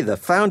by the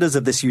founders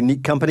of this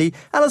unique company,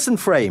 Alison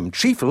Frame,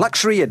 Chief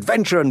Luxury,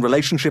 Adventure and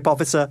Relationship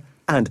Officer,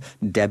 and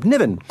Deb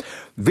Niven,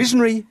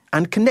 Visionary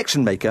and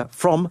Connection Maker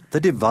from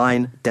the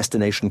Divine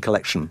Destination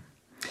Collection.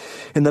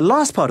 In the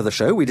last part of the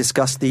show, we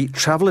discussed the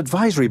Travel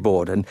Advisory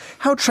Board and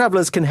how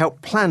travellers can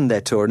help plan their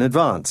tour in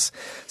advance.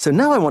 So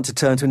now I want to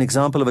turn to an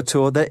example of a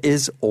tour that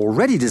is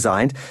already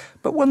designed,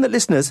 but one that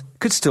listeners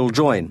could still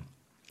join.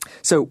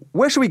 So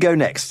where should we go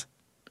next?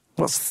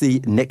 What's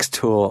the next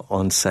tour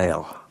on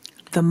sale?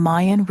 The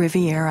Mayan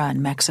Riviera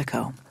in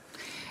Mexico.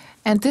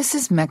 And this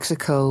is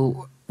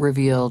Mexico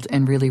revealed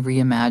and really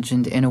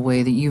reimagined in a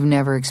way that you've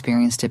never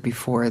experienced it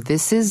before.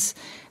 This is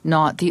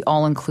not the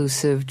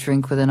all-inclusive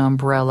drink with an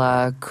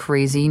umbrella,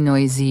 crazy,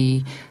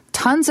 noisy,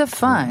 tons of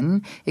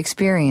fun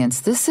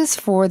experience. This is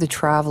for the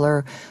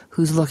traveler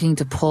who's looking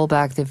to pull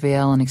back the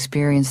veil and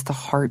experience the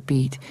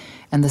heartbeat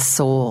and the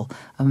soul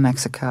of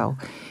Mexico.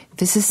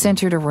 This is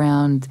centered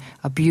around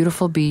a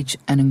beautiful beach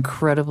and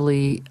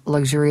incredibly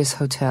luxurious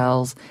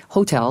hotels,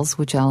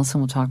 which Alison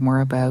will talk more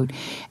about,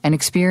 and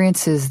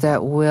experiences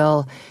that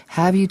will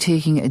have you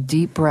taking a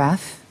deep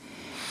breath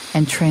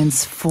and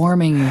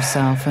transforming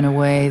yourself in a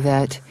way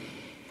that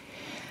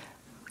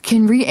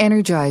can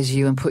re-energize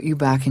you and put you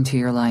back into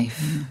your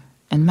life. Mm.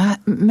 And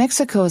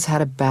Mexico has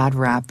had a bad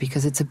rap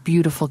because it's a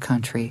beautiful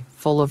country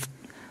full of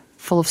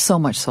so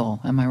much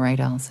soul. Am I right,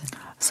 Alison?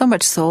 So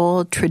much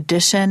soul,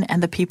 tradition,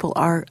 and the people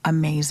are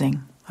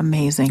amazing.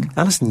 Amazing.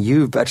 Alison,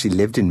 you've actually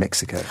lived in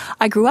Mexico.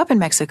 I grew up in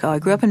Mexico. I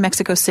grew up in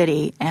Mexico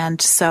City.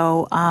 And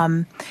so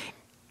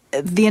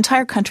the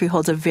entire country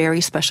holds a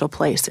very special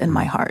place in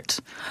my heart.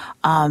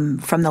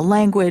 From the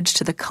language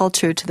to the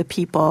culture to the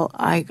people,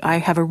 I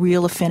have a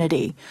real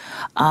affinity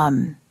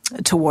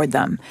toward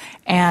them.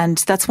 And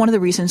that's one of the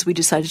reasons we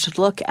decided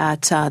to look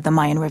at the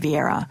Mayan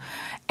Riviera.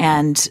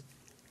 And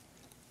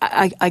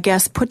I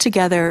guess put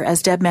together,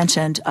 as Deb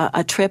mentioned,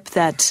 a trip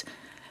that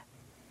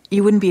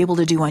you wouldn't be able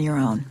to do on your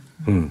own,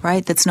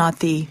 right? That's not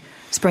the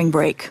spring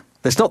break.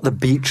 That's not the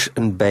beach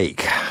and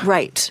bake.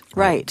 Right.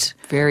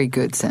 Very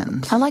good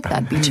sentence. I like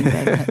that, beach and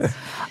bake.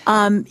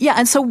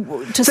 And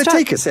so to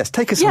start...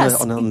 Take us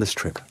on this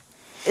trip.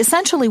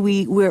 Essentially,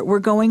 we're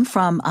going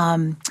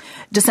from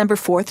December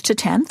 4th to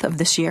 10th of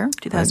this year,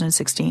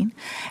 2016, right.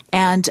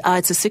 And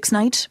it's a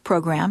 6-night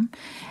program.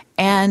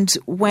 And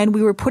when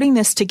we were putting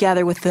this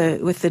together with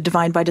the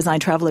Divine by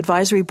Design Travel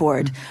Advisory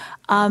Board,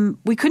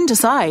 we couldn't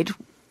decide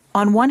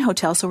on one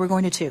hotel, so we're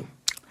going to 2.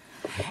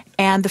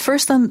 And the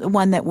first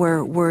one that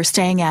we're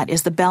staying at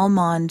is the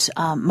Belmond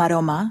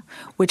Maroma,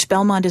 which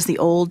Belmond is the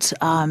old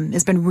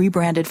has been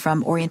rebranded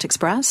from Orient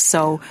Express.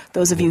 So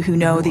those of you who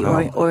know the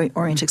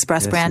Orient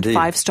Express brand, indeed.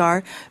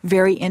 5-star,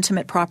 very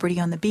intimate property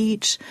on the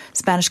beach,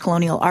 Spanish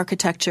colonial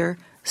architecture,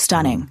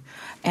 stunning.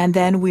 And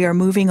then we are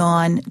moving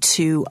on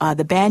to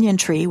the Banyan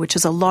Tree, which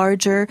is a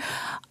larger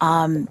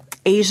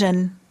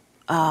Asian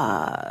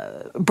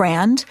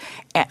brand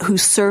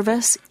whose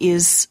service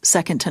is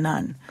second to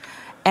none.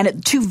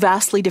 And 2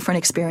 vastly different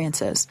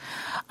experiences.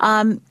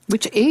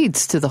 Which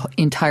aids to the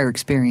entire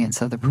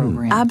experience of the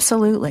program.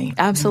 Absolutely.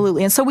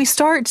 And so we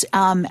start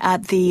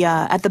at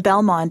the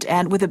Belmont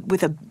and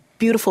with a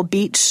beautiful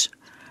beach.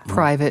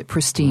 Private,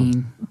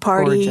 pristine,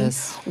 party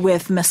gorgeous.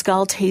 With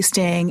mezcal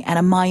tasting and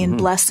a Mayan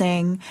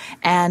blessing.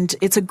 And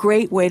it's a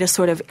great way to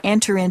sort of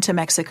enter into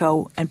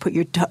Mexico and put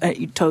your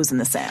toes in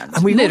the sand.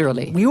 And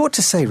literally. We ought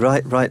to say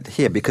right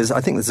here, because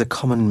I think there's a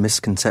common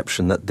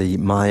misconception that the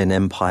Mayan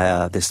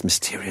Empire, this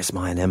mysterious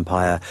Mayan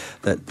Empire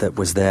that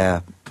was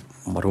there,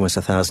 almost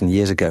 1,000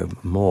 years ago,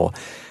 more,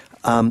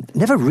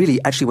 never really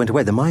actually went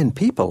away. The Mayan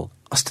people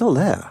are still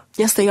there.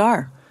 Yes, they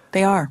are.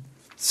 They are.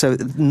 So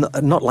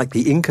not like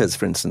the Incas,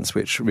 for instance,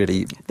 which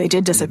really... They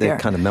did disappear.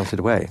 They kind of melted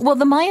away. Well,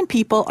 the Mayan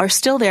people are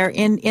still there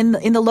in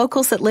the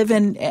locals that live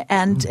in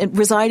and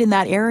reside in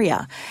that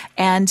area.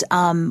 And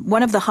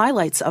one of the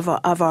highlights of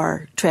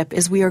our trip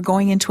is we are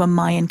going into a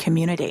Mayan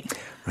community.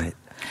 Right.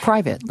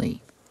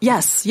 Privately.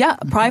 Yes, yeah,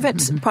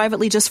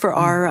 privately just for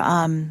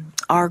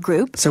our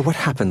group. So what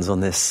happens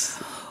on this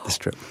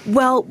trip?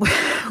 Well,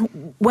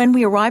 when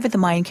we arrive at the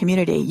Mayan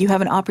community, you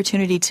have an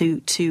opportunity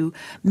to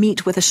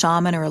meet with a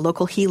shaman or a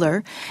local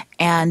healer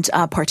and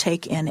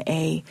partake in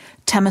a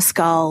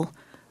temazcal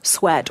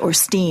sweat or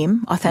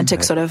steam,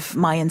 authentic sort of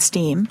Mayan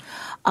steam.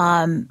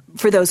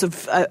 For those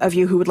of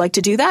you who would like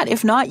to do that,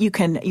 if not, you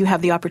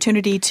have the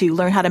opportunity to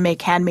learn how to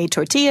make handmade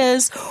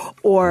tortillas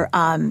or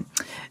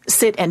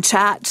sit and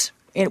chat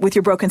with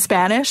your broken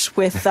Spanish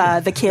with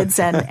the kids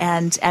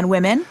and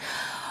women.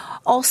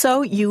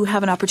 Also, you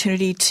have an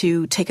opportunity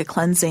to take a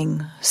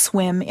cleansing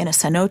swim in a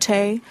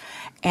cenote,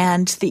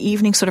 and the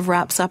evening sort of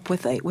wraps up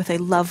with a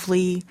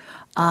lovely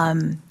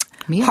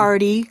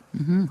hearty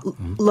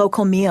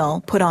local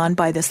meal put on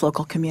by this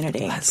local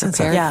community. That sounds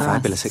like a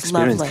fabulous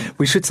experience. Lovely.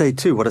 We should say,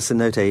 too, what a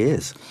cenote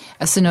is.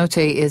 A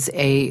cenote is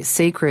a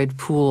sacred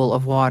pool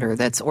of water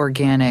that's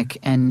organic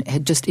and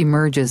it just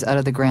emerges out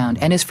of the ground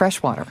and is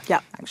fresh water,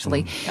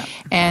 actually. Yeah.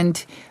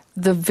 And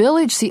the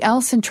village,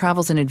 Alison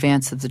travels in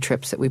advance of the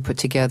trips that we put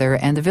together,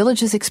 and the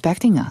village is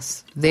expecting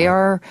us. They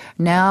are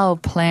now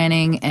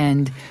planning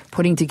and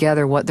putting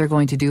together what they're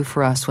going to do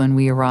for us when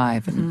we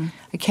arrive. And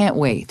I can't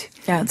wait.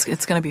 Yeah,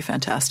 it's going to be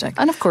fantastic.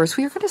 And of course,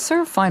 we are going to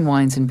serve fine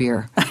wines and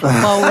beer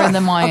while we're in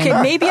the Mayan.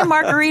 Okay, maybe a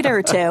margarita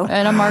or 2.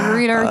 And a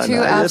margarita or 2,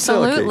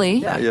 absolutely.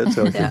 You're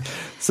talking. Yeah.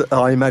 So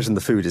I imagine the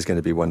food is going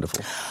to be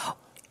wonderful.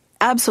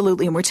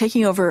 Absolutely, and we're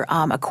taking over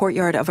a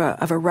courtyard of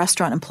a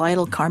restaurant in Playa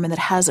del Carmen that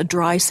has a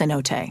dry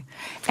cenote,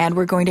 and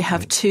we're going to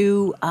have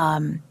 2,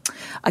 ceremonies,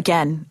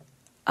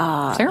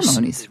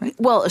 right?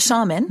 Well, a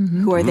shaman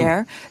who are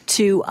there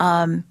to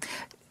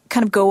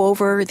kind of go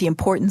over the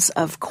importance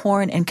of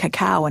corn and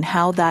cacao and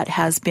how that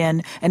has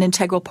been an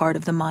integral part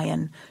of the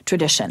Mayan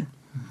tradition.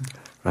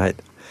 Right.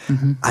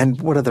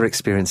 And what other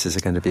experiences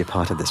are going to be a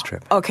part of this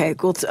trip? Okay,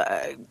 well,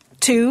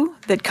 Two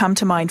that come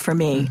to mind for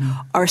me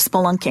are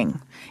spelunking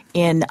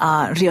in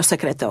Rio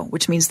Secreto,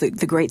 which means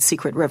the Great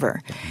Secret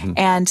River.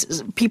 And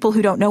people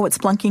who don't know what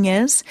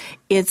spelunking is,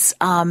 it's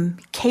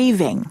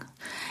caving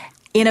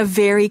in a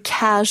very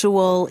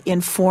casual,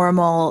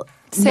 informal,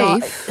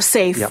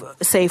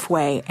 safe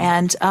way.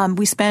 And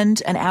we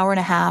spend an hour and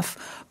a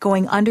half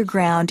going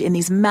underground in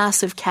these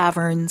massive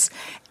caverns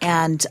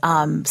and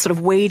sort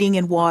of wading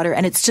in water.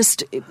 And it's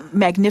just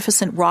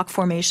magnificent rock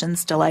formations,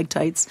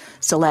 stalactites,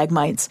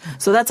 stalagmites.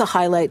 So that's a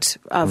highlight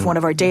of one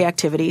of our day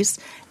activities.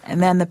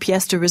 And then the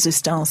pièce de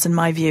résistance, in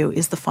my view,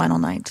 is the final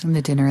night. And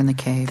the dinner in the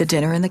cave. The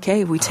dinner in the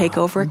cave. We take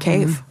over a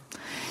cave.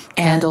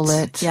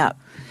 Candlelit. Yeah.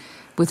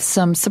 With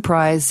some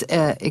surprise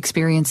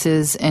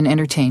experiences and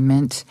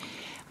entertainment.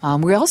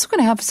 We're also going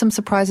to have some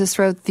surprises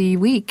throughout the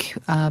week,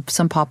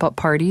 some pop-up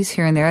parties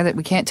here and there that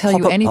we can't tell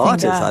you anything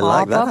about. I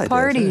like that idea. Pop-up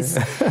parties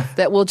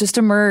that will just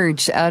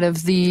emerge out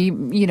of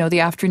the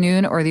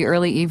afternoon or the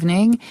early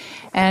evening.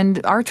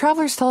 And our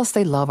travelers tell us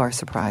they love our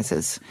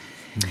surprises.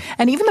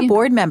 And even the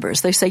board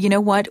members, they say, you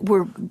know what,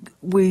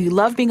 we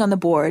love being on the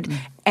board,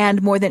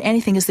 and more than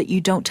anything is that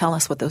you don't tell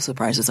us what those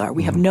surprises are.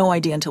 We have no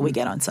idea until we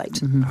get on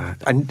site.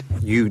 And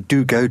you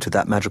do go to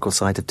that magical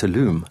site of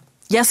Tulum.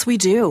 Yes, we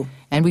do.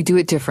 And we do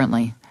it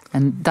differently.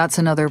 And that's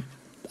another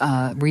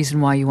reason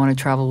why you want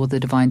to travel with the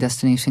Divine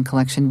Destination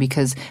Collection,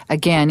 because,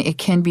 again, it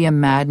can be a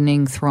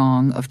maddening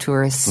throng of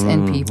tourists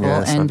and people.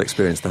 Yes, and, I've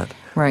experienced that.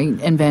 Right,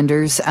 and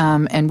vendors.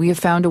 And we have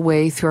found a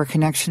way through our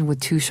connection with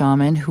two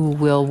shaman who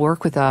will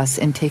work with us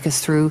and take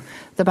us through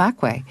the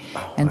back way.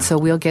 So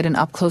we'll get an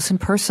up-close and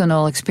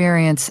personal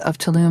experience of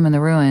Tulum and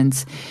the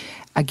ruins,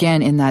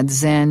 again, in that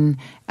Zen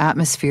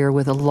atmosphere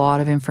with a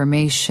lot of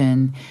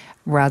information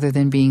rather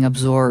than being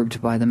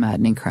absorbed by the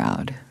maddening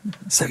crowd.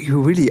 So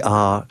you really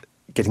are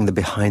getting the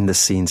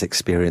behind-the-scenes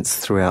experience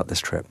throughout this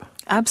trip.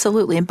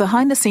 Absolutely. And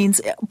behind the scenes,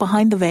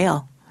 behind the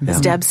veil, as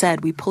Deb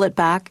said, we pull it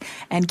back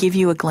and give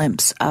you a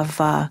glimpse of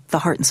the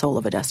heart and soul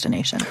of a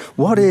destination.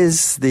 What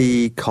is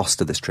the cost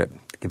of this trip?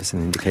 Give us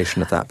an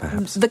indication of that,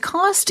 perhaps. The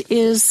cost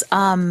is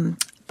about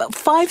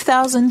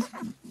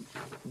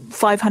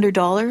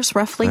 $5,500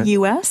 roughly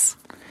US.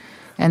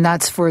 And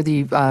that's for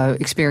the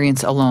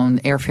experience alone.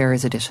 Airfare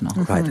is additional.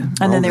 Right.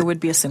 And then there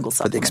would be a single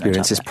supplement. But the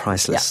experience is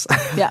priceless.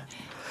 Yeah.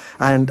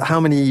 And how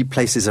many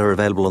places are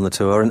available on the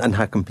tour, and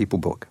how can people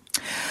book?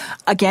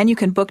 Again, you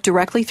can book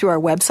directly through our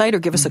website or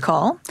give us a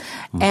call.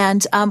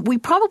 And we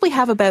probably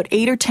have about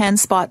 8 or 10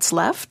 spots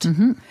left.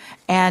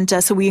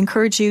 And so we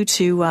encourage you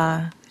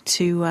to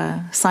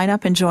sign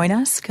up and join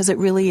us, because it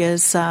really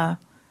is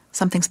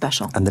something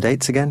special. And the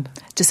dates again?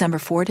 December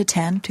 4 to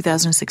 10,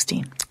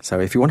 2016. So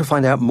if you want to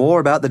find out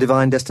more about the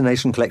Divine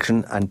Destination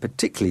Collection, and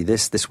particularly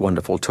this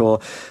wonderful tour,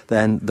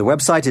 then the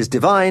website is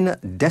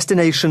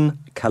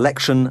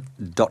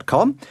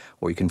divinedestinationcollection.com,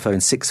 or you can phone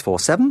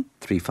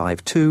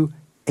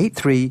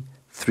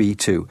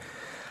 647-352-8332.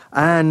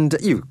 And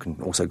you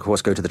can also, of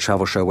course, go to the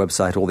Travel Show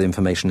website. All the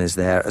information is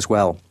there as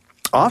well.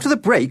 After the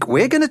break,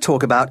 we're going to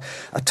talk about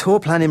a tour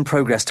plan in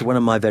progress to one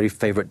of my very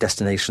favourite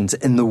destinations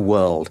in the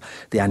world,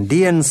 the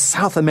Andean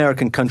South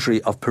American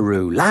country of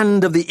Peru,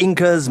 land of the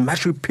Incas,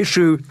 Machu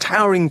Picchu,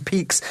 towering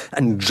peaks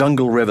and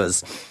jungle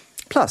rivers.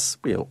 Plus,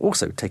 we'll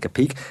also take a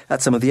peek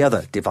at some of the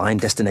other divine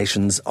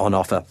destinations on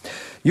offer.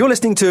 You're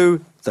listening to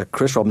The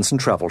Chris Robinson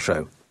Travel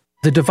Show.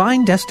 The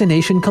Divine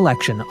Destination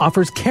Collection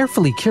offers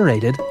carefully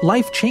curated,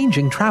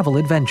 life-changing travel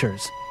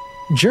adventures.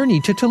 Journey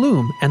to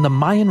Tulum and the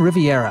Mayan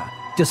Riviera.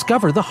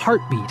 Discover the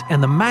heartbeat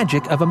and the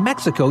magic of a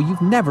Mexico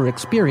you've never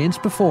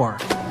experienced before.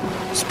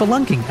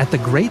 Spelunking at the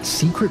Great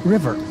Secret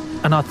River,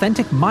 an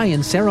authentic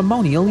Mayan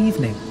ceremonial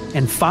evening,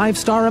 and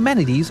 5-star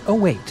amenities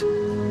await.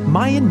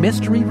 Mayan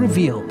Mystery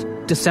Revealed,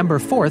 December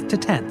 4th to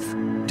 10th.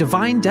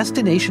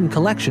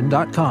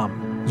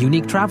 DivineDestinationCollection.com.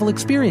 Unique travel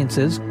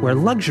experiences where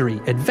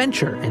luxury,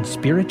 adventure, and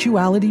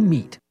spirituality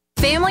meet.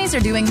 Families are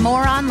doing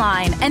more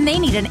online, and they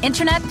need an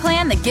internet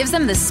plan that gives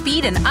them the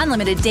speed and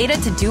unlimited data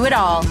to do it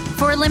all.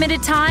 For a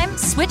limited time,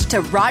 switch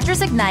to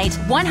Rogers Ignite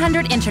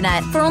 100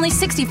 Internet for only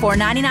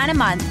 $64.99 a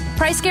month.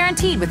 Price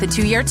guaranteed with a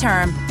 2-year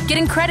term. Get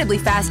incredibly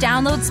fast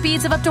download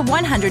speeds of up to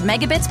 100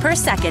 megabits per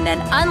second and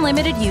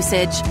unlimited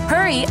usage.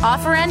 Hurry,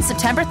 offer ends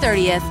September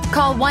 30th.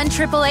 Call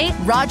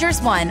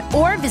 1-888-ROGERS-1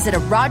 or visit a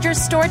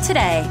Rogers store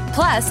today.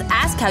 Plus,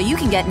 ask how you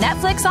can get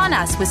Netflix on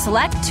Us with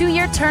select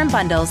 2-year term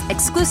bundles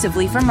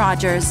exclusively from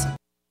Rogers.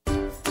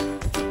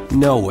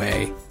 No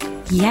way.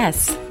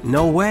 Yes.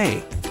 No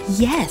way.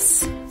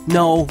 Yes.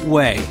 No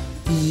way.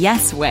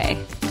 Yes way.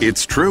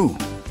 It's true.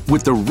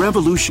 With the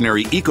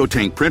revolutionary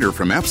EcoTank printer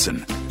from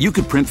Dest'n, you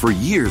could print for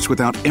years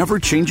without ever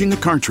changing a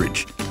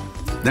cartridge.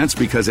 That's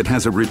because it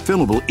has a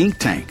refillable ink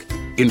tank.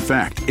 In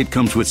fact, it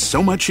comes with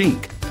so much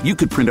ink, you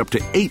could print up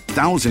to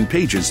 8,000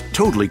 pages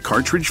totally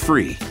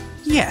cartridge-free.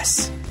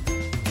 Yes.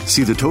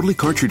 See the totally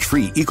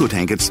cartridge-free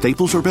EcoTank at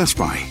Staples or Best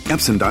Buy,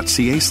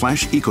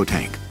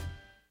 Epson.ca/EcoTank.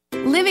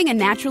 Living a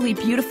naturally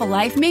beautiful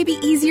life may be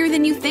easier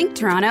than you think,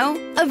 Toronto.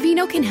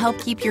 Aveeno can help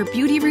keep your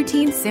beauty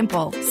routine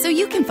simple, so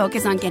you can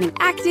focus on getting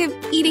active,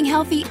 eating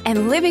healthy,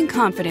 and living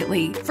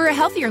confidently. For a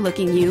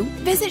healthier-looking you,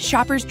 visit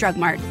Shoppers Drug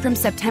Mart from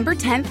September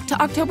 10th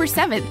to October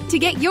 7th to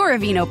get your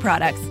Aveeno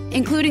products,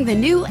 including the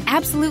new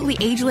Absolutely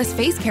Ageless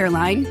Face Care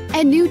line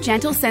and new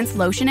Gentle Sense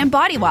Lotion and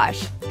Body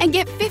Wash. And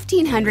get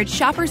 1,500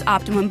 Shoppers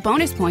Optimum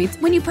bonus points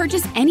when you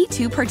purchase any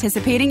 2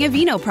 participating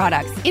Aveeno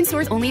products. In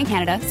stores only in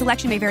Canada.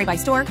 Selection may vary by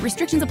store.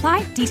 Restrictions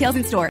apply. Details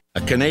in store.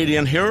 A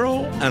Canadian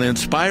hero, an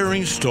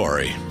inspiring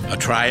story, a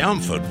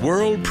triumphant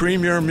world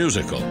premiere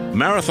musical,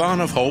 Marathon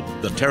of Hope,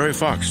 the Terry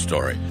Fox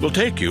story, will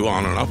take you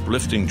on an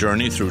uplifting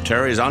journey through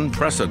Terry's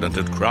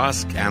unprecedented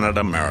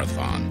cross-Canada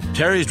marathon.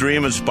 Terry's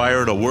dream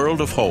inspired a world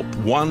of hope,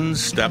 one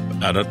step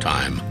at a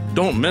time.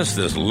 Don't miss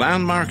this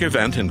landmark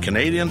event in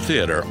Canadian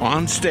theatre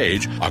on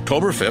stage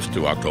October 5th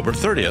to October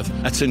 30th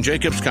at St.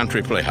 Jacob's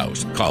Country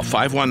Playhouse. Call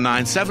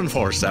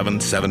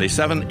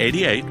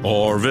 519-747-7788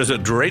 or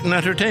visit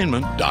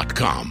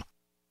DraytonEntertainment.com.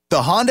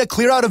 The Honda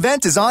Clear Out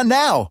event is on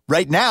now.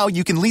 Right now,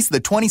 you can lease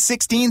the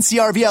 2016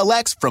 CR-V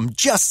LX from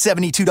just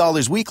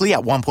 $72 weekly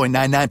at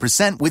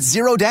 1.99% with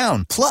zero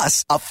down,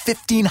 plus a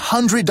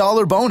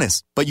 $1,500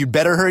 bonus. But you'd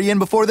better hurry in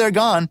before they're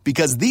gone,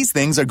 because these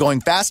things are going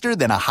faster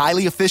than a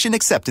highly efficient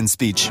acceptance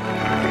speech.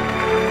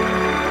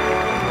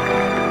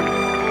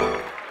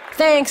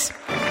 Thanks.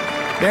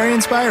 Very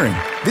inspiring.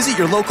 Visit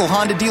your local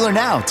Honda dealer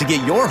now to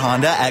get your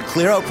Honda at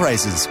clear out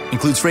prices.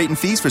 Includes freight and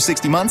fees for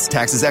 60 months,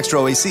 taxes extra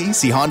OAC.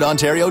 See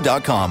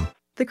HondaOntario.com.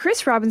 The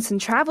Chris Robinson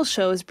Travel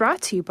Show is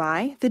brought to you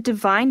by the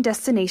Divine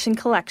Destination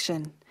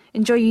Collection.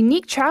 Enjoy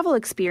unique travel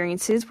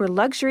experiences where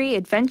luxury,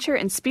 adventure,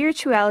 and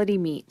spirituality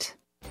meet.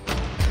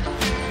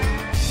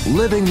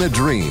 Living the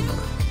dream.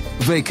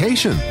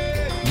 Vacation.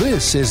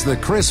 This is the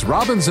Chris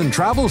Robinson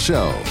Travel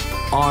Show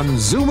on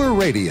Zoomer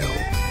Radio.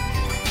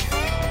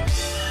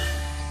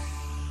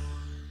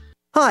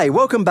 Hi,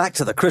 welcome back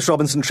to the Chris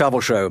Robinson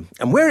Travel Show,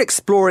 and we're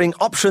exploring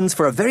options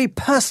for a very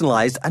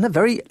personalised and a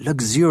very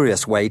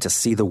luxurious way to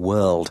see the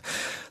world.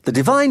 The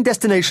Divine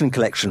Destination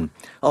Collection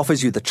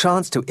offers you the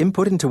chance to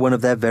input into one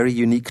of their very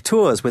unique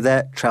tours with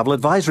their travel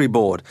advisory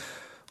board.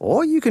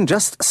 Or you can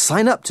just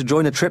sign up to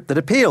join a trip that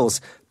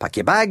appeals, pack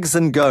your bags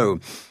and go.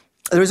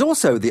 There is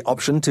also the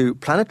option to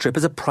plan a trip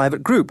as a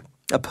private group,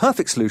 a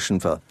perfect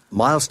solution for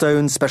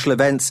milestones, special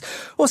events,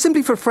 or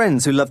simply for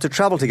friends who love to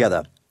travel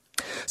together.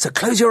 So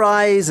close your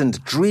eyes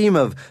and dream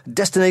of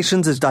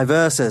destinations as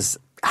diverse as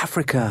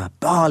Africa,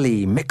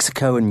 Bali,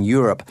 Mexico and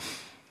Europe.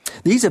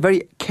 These are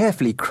very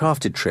carefully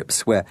crafted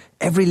trips where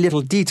every little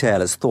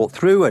detail is thought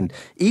through and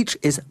each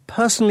is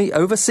personally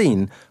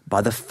overseen by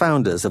the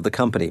founders of the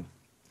company.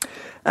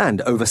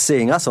 And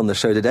overseeing us on the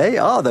show today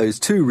are those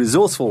 2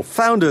 resourceful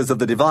founders of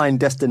the Divine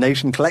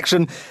Destination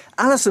Collection,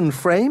 Alison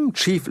Frame,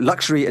 Chief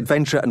Luxury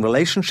Adventure and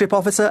Relationship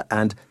Officer,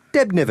 and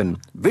Deb Niven,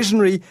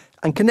 Visionary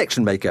and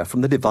Connection Maker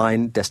from the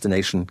Divine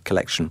Destination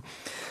Collection.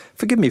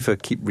 Forgive me for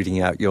keep reading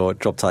out your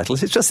job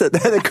titles. It's just that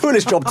they're the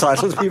coolest job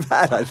titles we've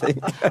had, I think.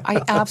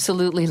 I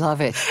absolutely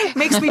love it.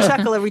 Makes me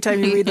chuckle every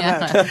time you read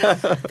them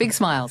out. Big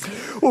smiles.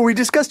 Well, we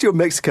discussed your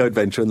Mexico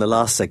adventure in the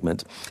last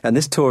segment, and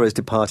this tour is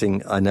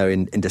departing, I know,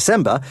 in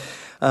December.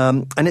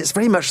 And it's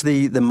very much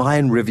the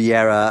Mayan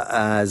Riviera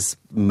as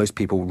most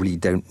people really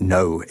don't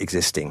know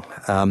existing.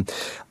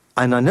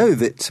 And I know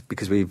that,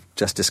 because we've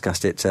just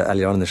discussed it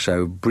earlier on in the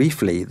show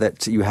briefly,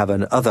 that you have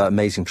other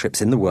amazing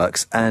trips in the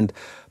works, and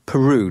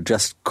Peru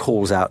just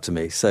calls out to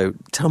me. So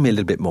tell me a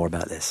little bit more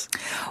about this.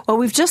 Well,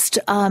 we've just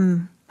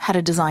had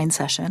a design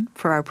session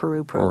for our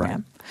Peru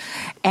program.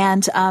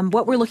 Right. And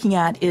what we're looking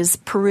at is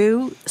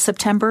Peru,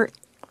 September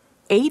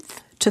 8th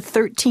to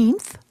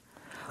 13th.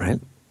 Right.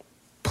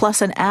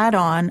 Plus an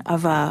add-on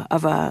of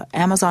a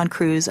Amazon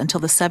cruise until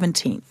the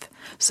 17th.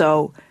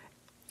 So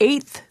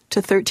 8th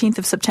to 13th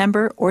of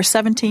September or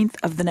 17th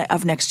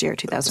of next year,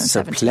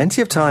 2017. So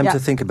plenty of time to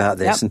think about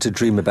this and to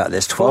dream about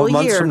this 12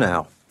 months from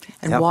now.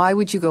 And why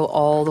would you go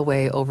all the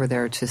way over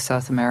there to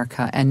South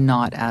America and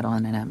not add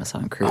on an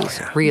Amazon cruise? Oh,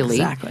 yeah. Really?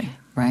 Exactly.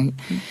 Right?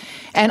 Mm-hmm.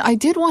 And I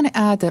did want to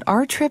add that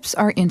our trips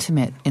are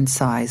intimate in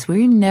size.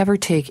 We never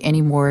take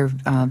any more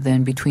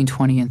than between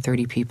 20 and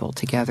 30 people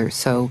together.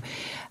 So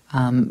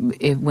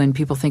when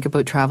people think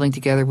about traveling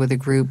together with a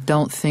group,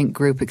 don't think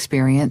group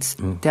experience.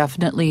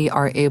 Definitely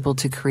are able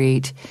to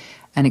create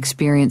an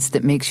experience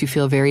that makes you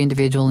feel very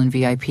individual and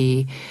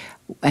VIP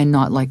and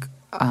not like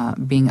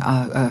being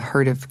a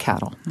herd of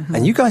cattle. Mm-hmm.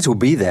 And you guys will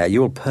be there.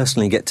 You will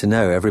personally get to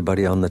know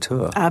everybody on the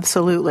tour.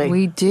 Absolutely.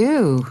 We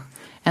do.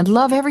 And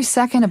love every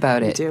second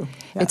about it. We do.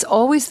 Yeah. It's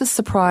always the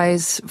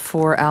surprise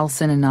for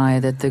Alison and I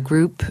that the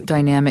group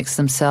dynamics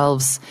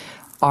themselves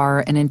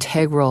are an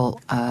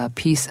integral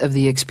piece of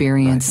the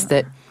experience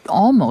that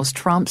almost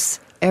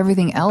trumps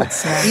everything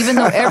else, even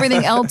though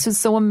everything else is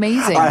so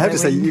amazing. I have to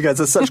say, you guys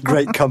are such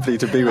great company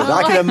to be with.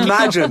 I can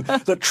imagine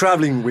that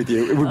traveling with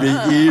you, it would be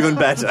even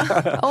better.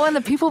 And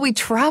the people we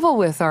travel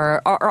with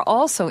are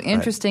also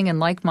interesting and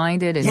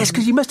like-minded. And yes,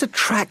 because you must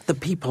attract the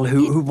people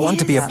who want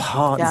to be a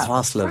part and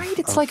parcel of right,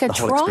 it's of like a the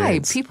whole tribe.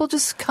 experience. People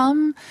just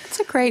come It's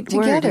a great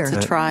together. word.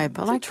 It's a tribe.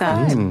 I like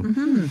that.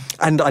 Mm.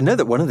 And I know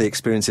that one of the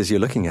experiences you're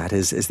looking at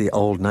is the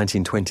old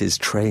 1920s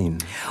train.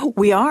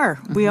 We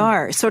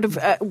are. Sort of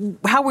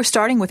how we're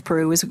starting with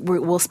Peru is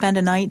we'll spend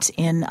a night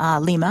in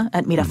Lima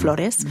at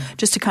Miraflores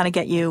just to kind of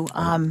get you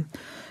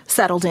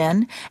settled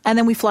in. And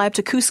then we fly up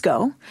to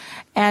Cusco.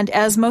 And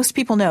as most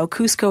people know,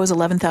 Cusco is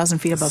 11,000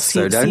 feet above sea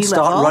level. So don't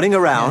start running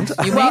around.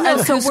 You may know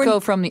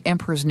Cusco from the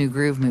Emperor's New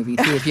Groove movie,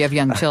 too, if you have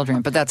young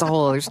children, but that's a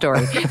whole other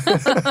story.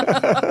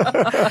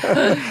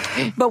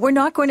 But we're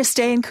not going to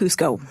stay in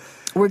Cusco.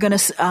 We're going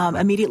to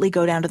immediately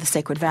go down to the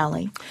Sacred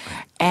Valley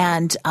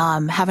and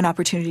have an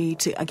opportunity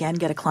to, again,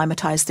 get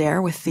acclimatized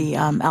there with the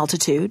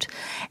altitude.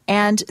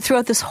 And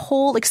throughout this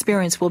whole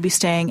experience, we'll be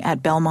staying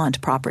at Belmont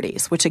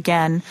Properties, which,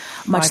 again,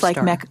 much like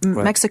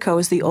Mexico,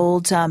 is the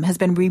old has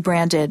been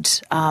rebranded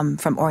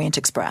from Orient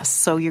Express.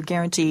 So you're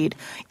guaranteed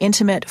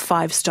intimate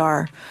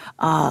 5-star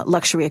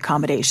luxury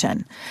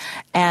accommodation.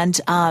 And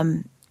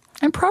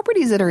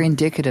properties that are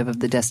indicative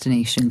of the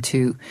destination,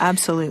 too.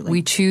 Absolutely.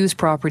 We choose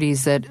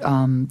properties that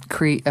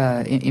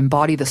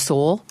embody the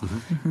soul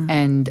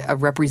and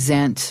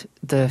represent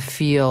the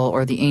feel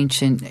or the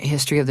ancient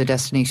history of the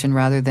destination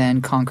rather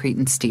than concrete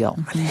and steel.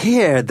 And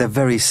here, the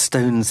very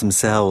stones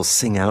themselves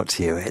sing out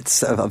to you.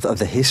 It's of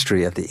the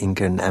history of the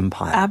Incan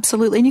Empire.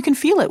 Absolutely. And you can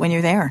feel it when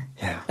you're there.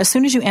 Yeah. As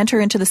soon as you enter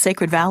into the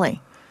Sacred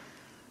Valley,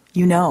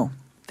 you know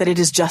that it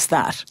is just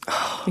that.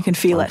 You can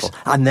feel it.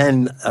 And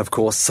then, of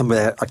course,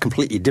 somewhere a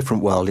completely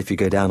different world if you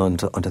go down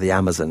onto the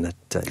Amazon at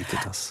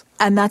Iquitos.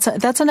 And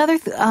that's another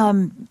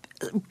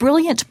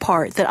brilliant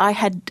part that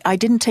I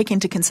didn't take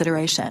into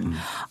consideration.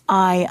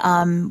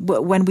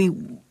 When we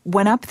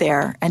went up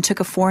there and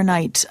took a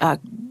 4-night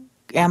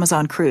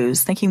Amazon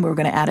cruise, thinking we were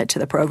going to add it to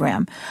the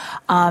program,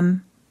 I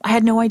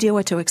had no idea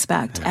what to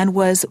expect and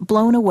was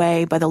blown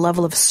away by the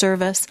level of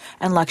service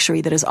and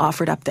luxury that is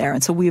offered up there.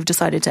 And so we've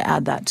decided to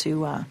add that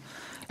to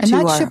and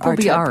that ship will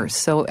be ours.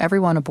 So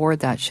everyone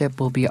aboard that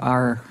ship will be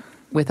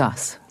with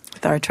us.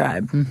 With our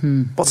tribe.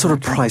 Mm-hmm. What sort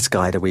of price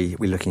guide are we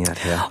looking at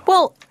here?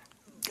 Well,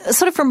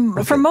 sort of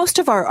for most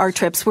of our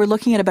trips, we're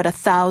looking at about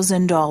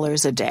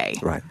 $1,000 a day.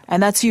 Right.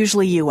 And that's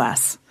usually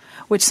U.S.,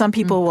 which some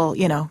people will,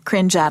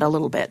 cringe at a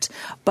little bit.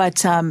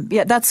 But,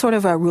 that's sort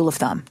of a rule of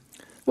thumb.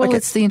 Well,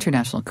 it's the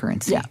international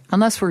currency. Yeah.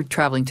 Unless we're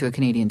traveling to a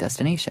Canadian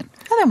destination.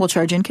 And then we'll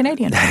charge you in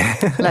Canadian.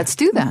 Let's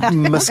do that.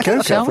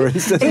 Muskoka, for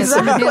instance.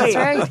 Exactly.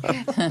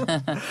 That's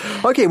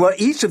right. Okay, well,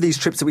 each of these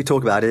trips that we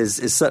talk about is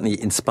certainly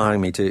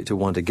inspiring me to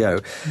want to go.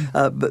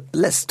 But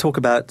let's talk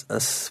about a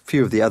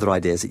few of the other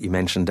ideas that you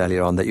mentioned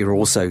earlier on that you're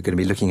also going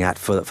to be looking at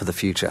for the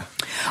future.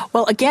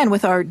 Well, again,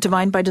 with our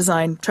Divine by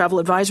Design Travel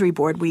Advisory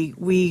Board,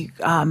 we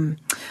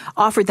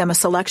offered them a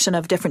selection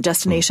of different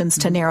destinations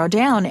to narrow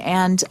down.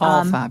 And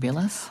all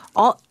fabulous.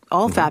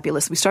 All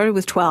fabulous. We started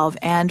with 12,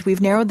 and we've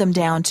narrowed them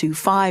down to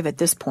 5 at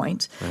this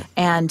point. Right.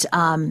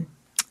 And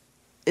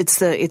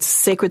it's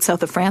Sacred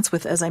South of France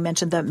with, as I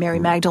mentioned, the Mary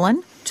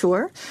Magdalene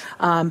tour,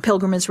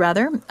 pilgrimage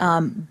rather,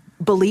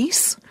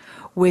 Belize,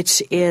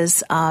 which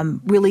is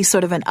really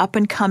sort of an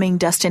up-and-coming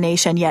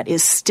destination, yet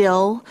is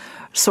still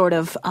sort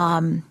of,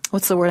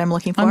 what's the word I'm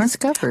looking for?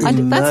 Undiscovered.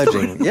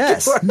 Emerging,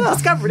 yes.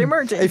 Undiscovered,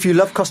 emerging. If you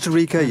love Costa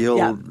Rica,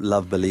 you'll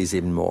love Belize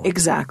even more.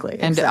 Exactly.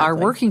 And our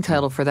working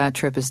title for that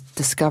trip is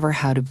Discover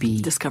How to Be.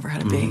 Discover How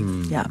to Be,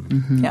 yeah.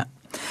 Mm-hmm. Yeah.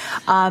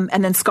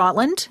 And then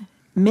Scotland,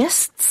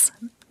 Mists,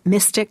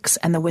 Mystics,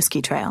 and the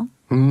Whiskey Trail.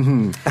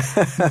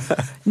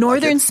 Mm-hmm.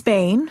 Northern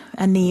Spain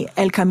and the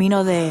El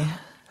Camino de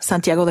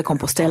Santiago de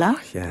Compostela.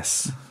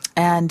 Yes.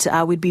 And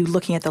we'd be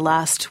looking at the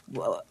last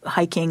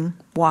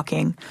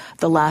walking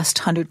the last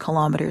 100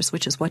 kilometers,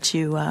 which is what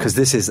you because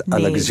this is a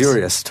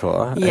luxurious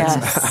tour.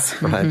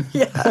 Yes. Right.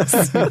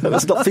 Yes.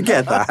 Let's not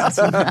forget that.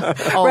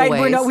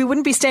 Right. We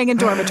wouldn't be staying in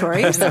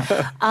dormitories.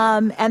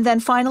 And then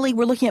finally,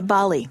 we're looking at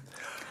Bali,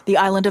 the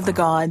island of the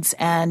gods,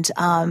 and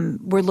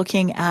we're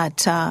looking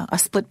at a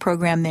split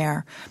program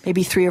there,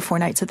 maybe 3 or 4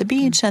 nights at the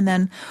beach and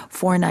then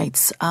 4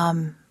 nights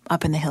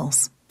up in the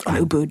hills.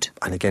 Ubud.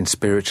 And again,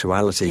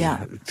 spirituality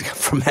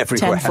from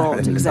everywhere.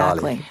 Tenfold,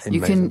 exactly.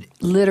 You can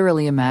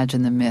literally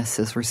imagine the myths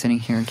as we're sitting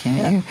here,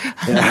 can't you?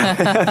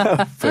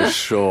 Yeah. For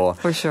sure.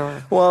 For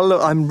sure. Well,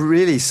 look, I'm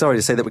really sorry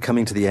to say that we're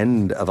coming to the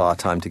end of our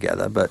time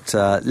together, but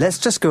let's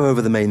just go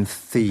over the main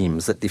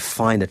themes that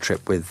define a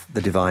trip with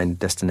the Divine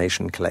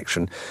Destination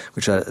Collection,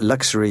 which are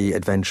luxury,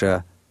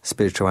 adventure,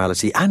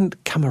 spirituality,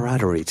 and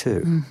camaraderie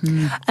too.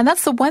 Mm-hmm. And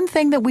that's the one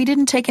thing that we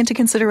didn't take into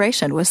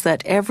consideration was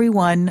that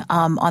everyone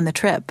on the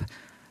trip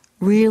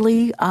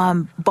really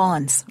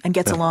bonds and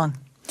gets along.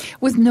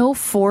 With no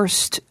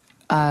forced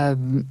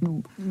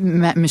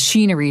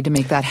machinery to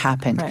make that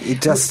happen. Right.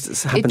 It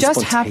just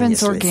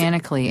happens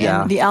organically.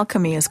 Yeah. And the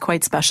alchemy is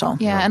quite special.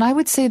 Yeah, and I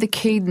would say the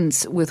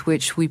cadence with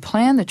which we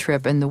plan the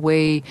trip and the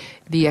way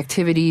the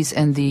activities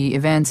and the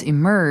events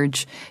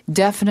emerge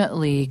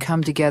definitely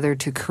come together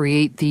to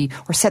create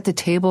or set the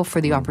table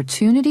for the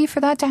opportunity for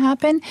that to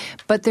happen,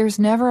 but there's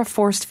never a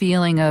forced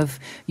feeling of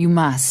you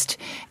must.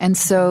 And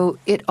so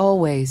it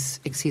always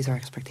exceeds our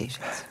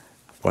expectations.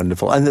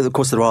 Wonderful. And of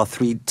course, there are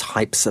 3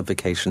 types of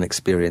vacation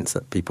experience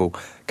that people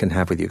can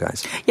have with you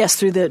guys. Yes,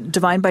 through the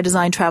Divine by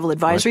Design Travel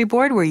Advisory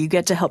Board, where you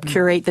get to help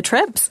curate the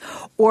trips,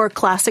 or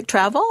Classic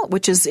Travel,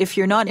 which is if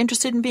you're not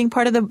interested in being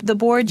part of the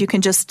board, you can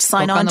just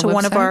sign on to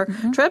one of our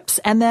trips.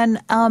 And then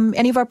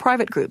any of our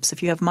private groups,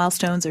 if you have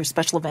milestones or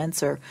special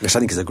events. Which I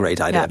think is a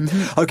great idea.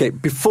 Okay,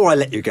 before I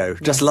let you go,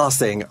 just last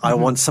thing, I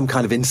want some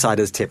kind of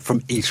insider's tip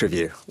from each of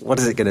you. What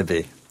is it going to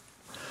be?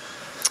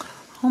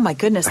 Oh my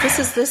goodness,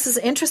 this is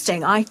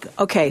interesting.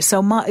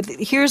 So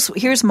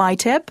here's my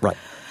tip. Right.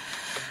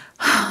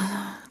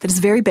 That is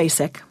very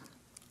basic.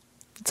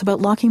 It's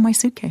about locking my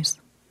suitcase.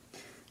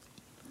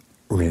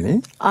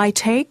 Really? I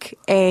take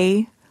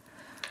a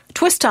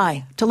twist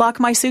tie to lock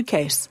my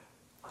suitcase,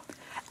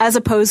 as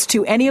opposed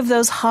to any of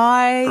those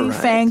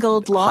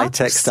high-fangled locks.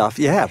 High-tech stuff.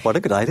 Yeah, what a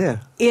good idea.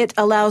 It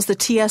allows the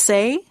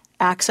TSA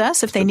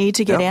access if they need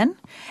to get in,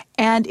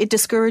 and it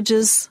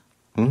discourages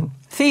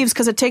thieves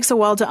because it takes a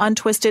while to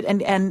untwist it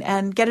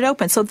and get it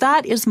open. So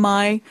that is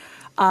my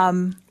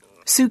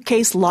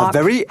suitcase lock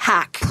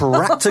hack.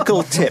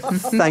 Practical tip.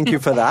 Thank you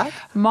for that.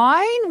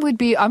 Mine would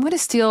be, I'm going to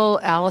steal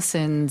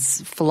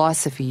Allison's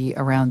philosophy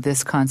around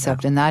this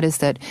concept, and that is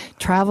that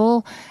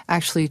travel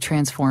actually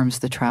transforms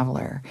the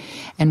traveler.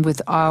 And with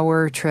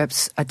our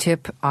trips, a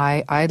tip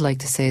I'd like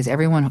to say is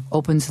everyone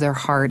opens their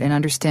heart and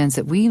understands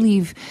that we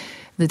leave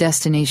the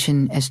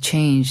destination as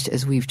changed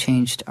as we've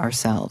changed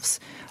ourselves.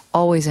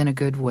 Always in a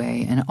good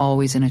way and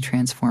always in a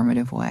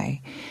transformative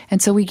way.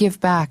 And so we give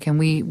back, and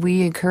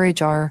we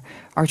encourage our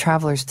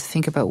travelers to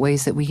think about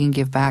ways that we can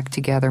give back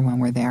together when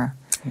we're there.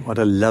 What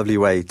a lovely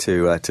way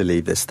to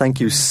leave this. Thank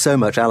you so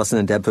much, Alison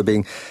and Deb, for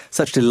being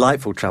such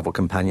delightful travel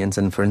companions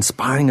and for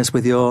inspiring us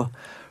with your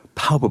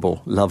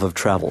palpable love of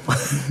travel.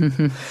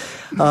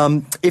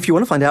 If you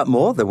want to find out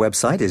more, the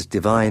website is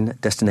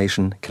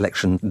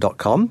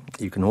divinedestinationcollection.com.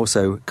 You can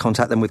also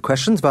contact them with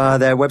questions via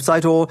their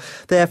website or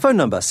their phone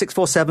number,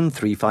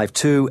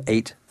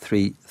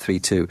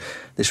 647-352-8332.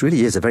 This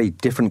really is a very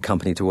different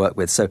company to work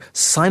with, so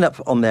sign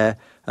up on their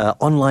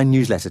online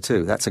newsletter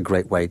too. That's a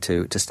great way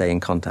to stay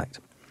in contact.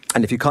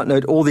 And if you can't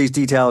note all these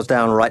details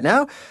down right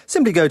now,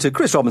 simply go to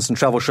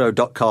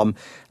chrisrobinsontravelshow.com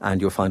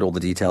and you'll find all the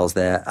details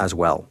there as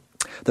well.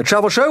 The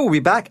Travel Show will be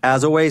back,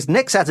 as always,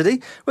 next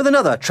Saturday with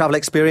another travel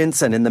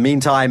experience. And in the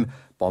meantime,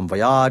 bon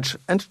voyage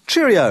and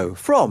cheerio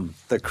from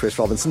the Chris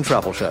Robinson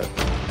Travel Show.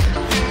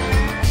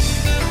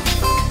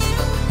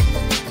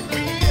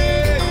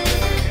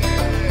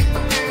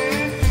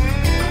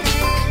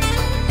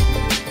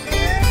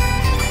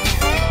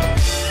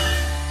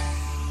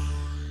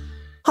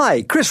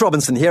 Hi, Chris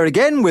Robinson here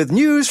again with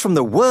news from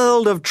the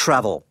world of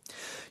travel.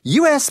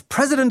 US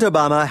President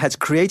Obama has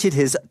created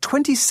his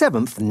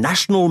 27th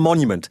national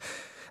monument,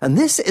 and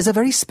this is a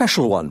very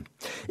special one.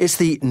 It's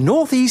the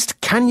Northeast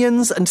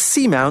Canyons and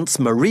Seamounts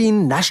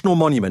Marine National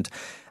Monument,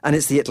 and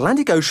it's the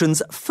Atlantic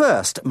Ocean's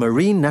first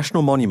marine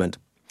national monument.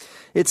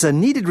 It's a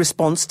needed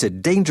response to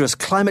dangerous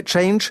climate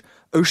change,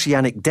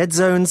 oceanic dead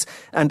zones,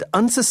 and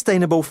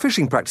unsustainable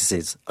fishing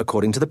practices,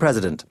 according to the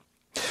president.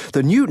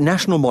 The new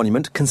national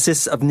monument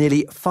consists of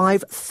nearly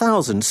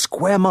 5,000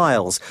 square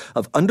miles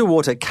of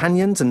underwater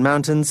canyons and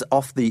mountains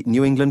off the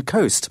New England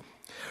coast.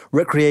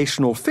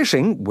 Recreational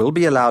fishing will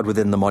be allowed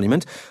within the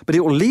monument, but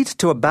it will lead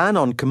to a ban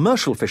on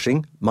commercial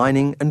fishing,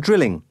 mining and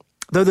drilling,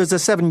 though there's a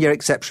 7-year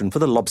exception for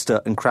the lobster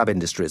and crab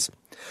industries.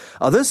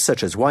 Others,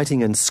 such as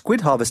whiting and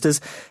squid harvesters,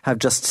 have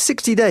just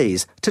 60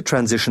 days to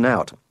transition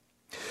out.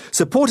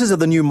 Supporters of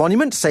the new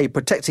monument say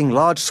protecting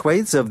large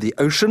swathes of the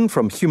ocean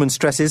from human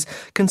stresses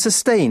can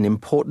sustain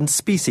important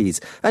species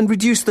and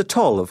reduce the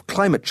toll of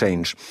climate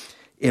change.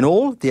 In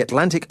all, the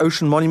Atlantic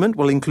Ocean Monument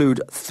will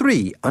include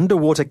 3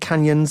 underwater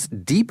canyons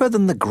deeper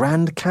than the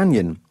Grand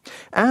Canyon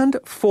and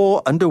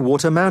 4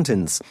 underwater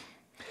mountains.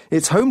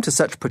 It's home to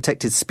such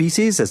protected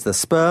species as the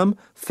sperm,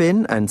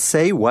 fin and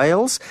sei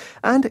whales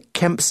and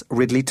Kemp's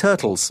Ridley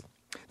turtles.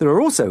 There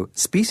are also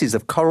species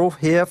of coral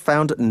here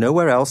found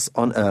nowhere else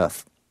on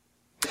Earth.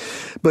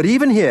 But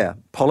even here,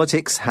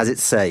 politics has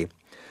its say.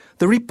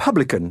 The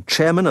Republican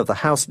chairman of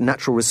the House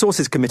Natural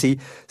Resources Committee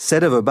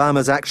said of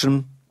Obama's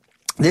action,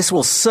 "This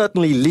will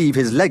certainly leave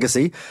his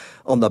legacy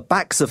on the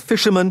backs of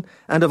fishermen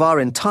and of our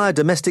entire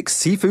domestic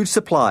seafood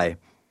supply."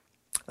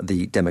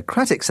 The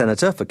Democratic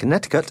senator for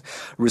Connecticut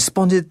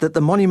responded that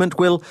the monument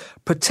will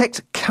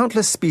protect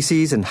countless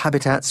species and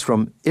habitats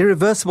from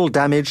irreversible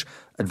damage,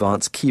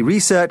 advance key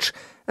research,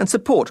 and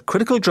support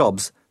critical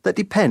jobs that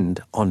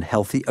depend on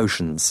healthy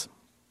oceans.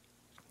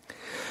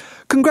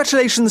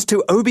 Congratulations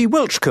to Obi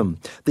Wilchcombe,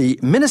 the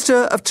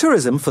Minister of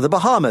Tourism for the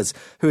Bahamas,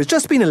 who has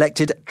just been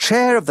elected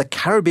Chair of the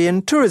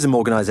Caribbean Tourism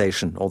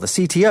Organization, or the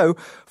CTO,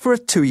 for a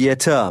 2-year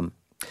term.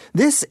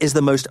 This is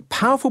the most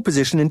powerful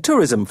position in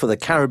tourism for the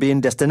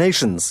Caribbean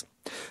destinations.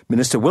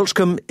 Minister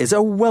Wilchcombe is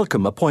a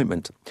welcome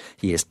appointment.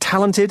 He is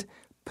talented,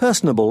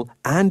 personable,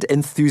 and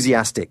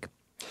enthusiastic.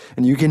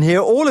 And you can hear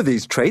all of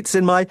these traits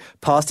in my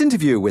past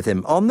interview with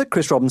him on the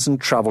Chris Robinson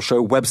Travel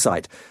Show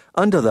website,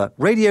 under the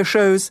Radio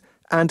Shows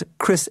and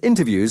Chris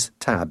Interviews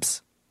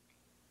tabs.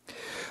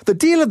 The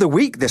deal of the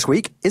week this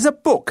week is a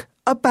book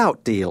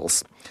about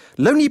deals.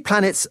 Lonely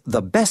Planet's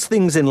The Best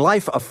Things in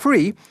Life Are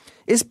Free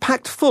is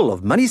packed full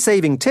of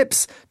money-saving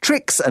tips,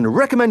 tricks and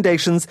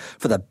recommendations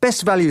for the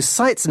best value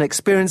sites and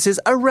experiences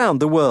around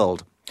the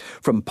world.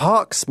 From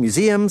parks,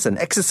 museums and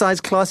exercise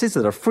classes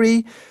that are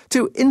free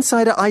to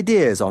insider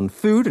ideas on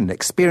food and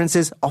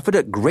experiences offered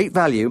at great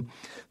value,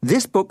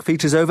 this book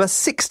features over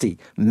 60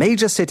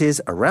 major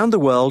cities around the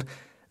world,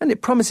 and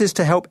it promises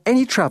to help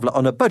any traveller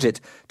on a budget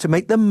to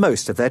make the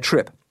most of their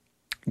trip.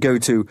 Go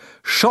to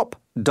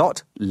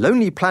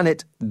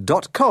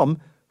shop.lonelyplanet.com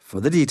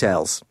for the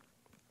details.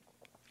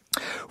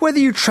 Whether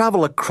you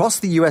travel across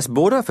the US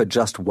border for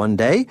just one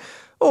day,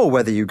 or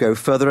whether you go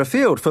further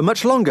afield for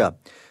much longer,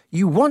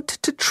 you want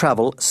to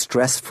travel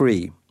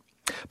stress-free.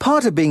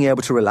 Part of being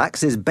able to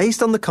relax is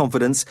based on the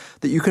confidence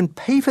that you can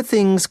pay for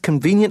things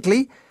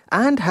conveniently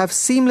and have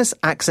seamless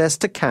access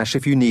to cash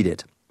if you need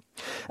it.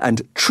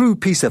 And true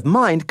peace of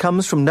mind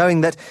comes from knowing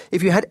that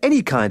if you had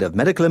any kind of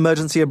medical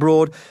emergency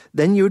abroad,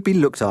 then you would be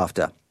looked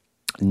after.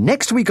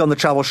 Next week on The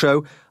Travel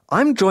Show,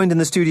 I'm joined in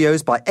the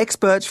studios by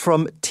experts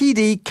from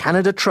TD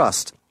Canada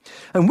Trust.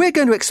 And we're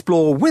going to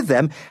explore with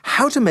them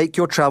how to make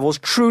your travels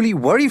truly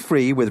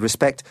worry-free with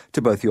respect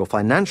to both your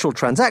financial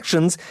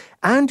transactions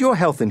and your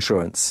health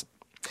insurance.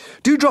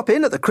 Do drop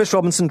in at the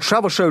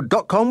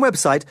chrisrobinsontravelshow.com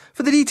website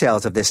for the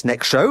details of this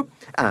next show.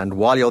 And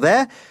while you're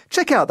there,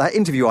 check out that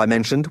interview I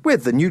mentioned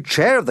with the new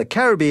chair of the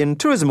Caribbean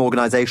Tourism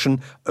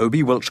Organization,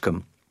 Obi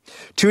Wilchcombe.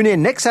 Tune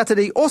in next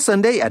Saturday or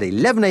Sunday at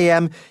 11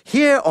 a.m.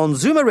 here on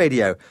Zoomer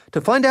Radio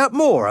to find out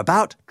more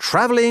about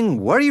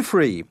travelling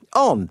worry-free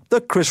on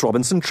the Chris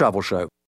Robinson Travel Show.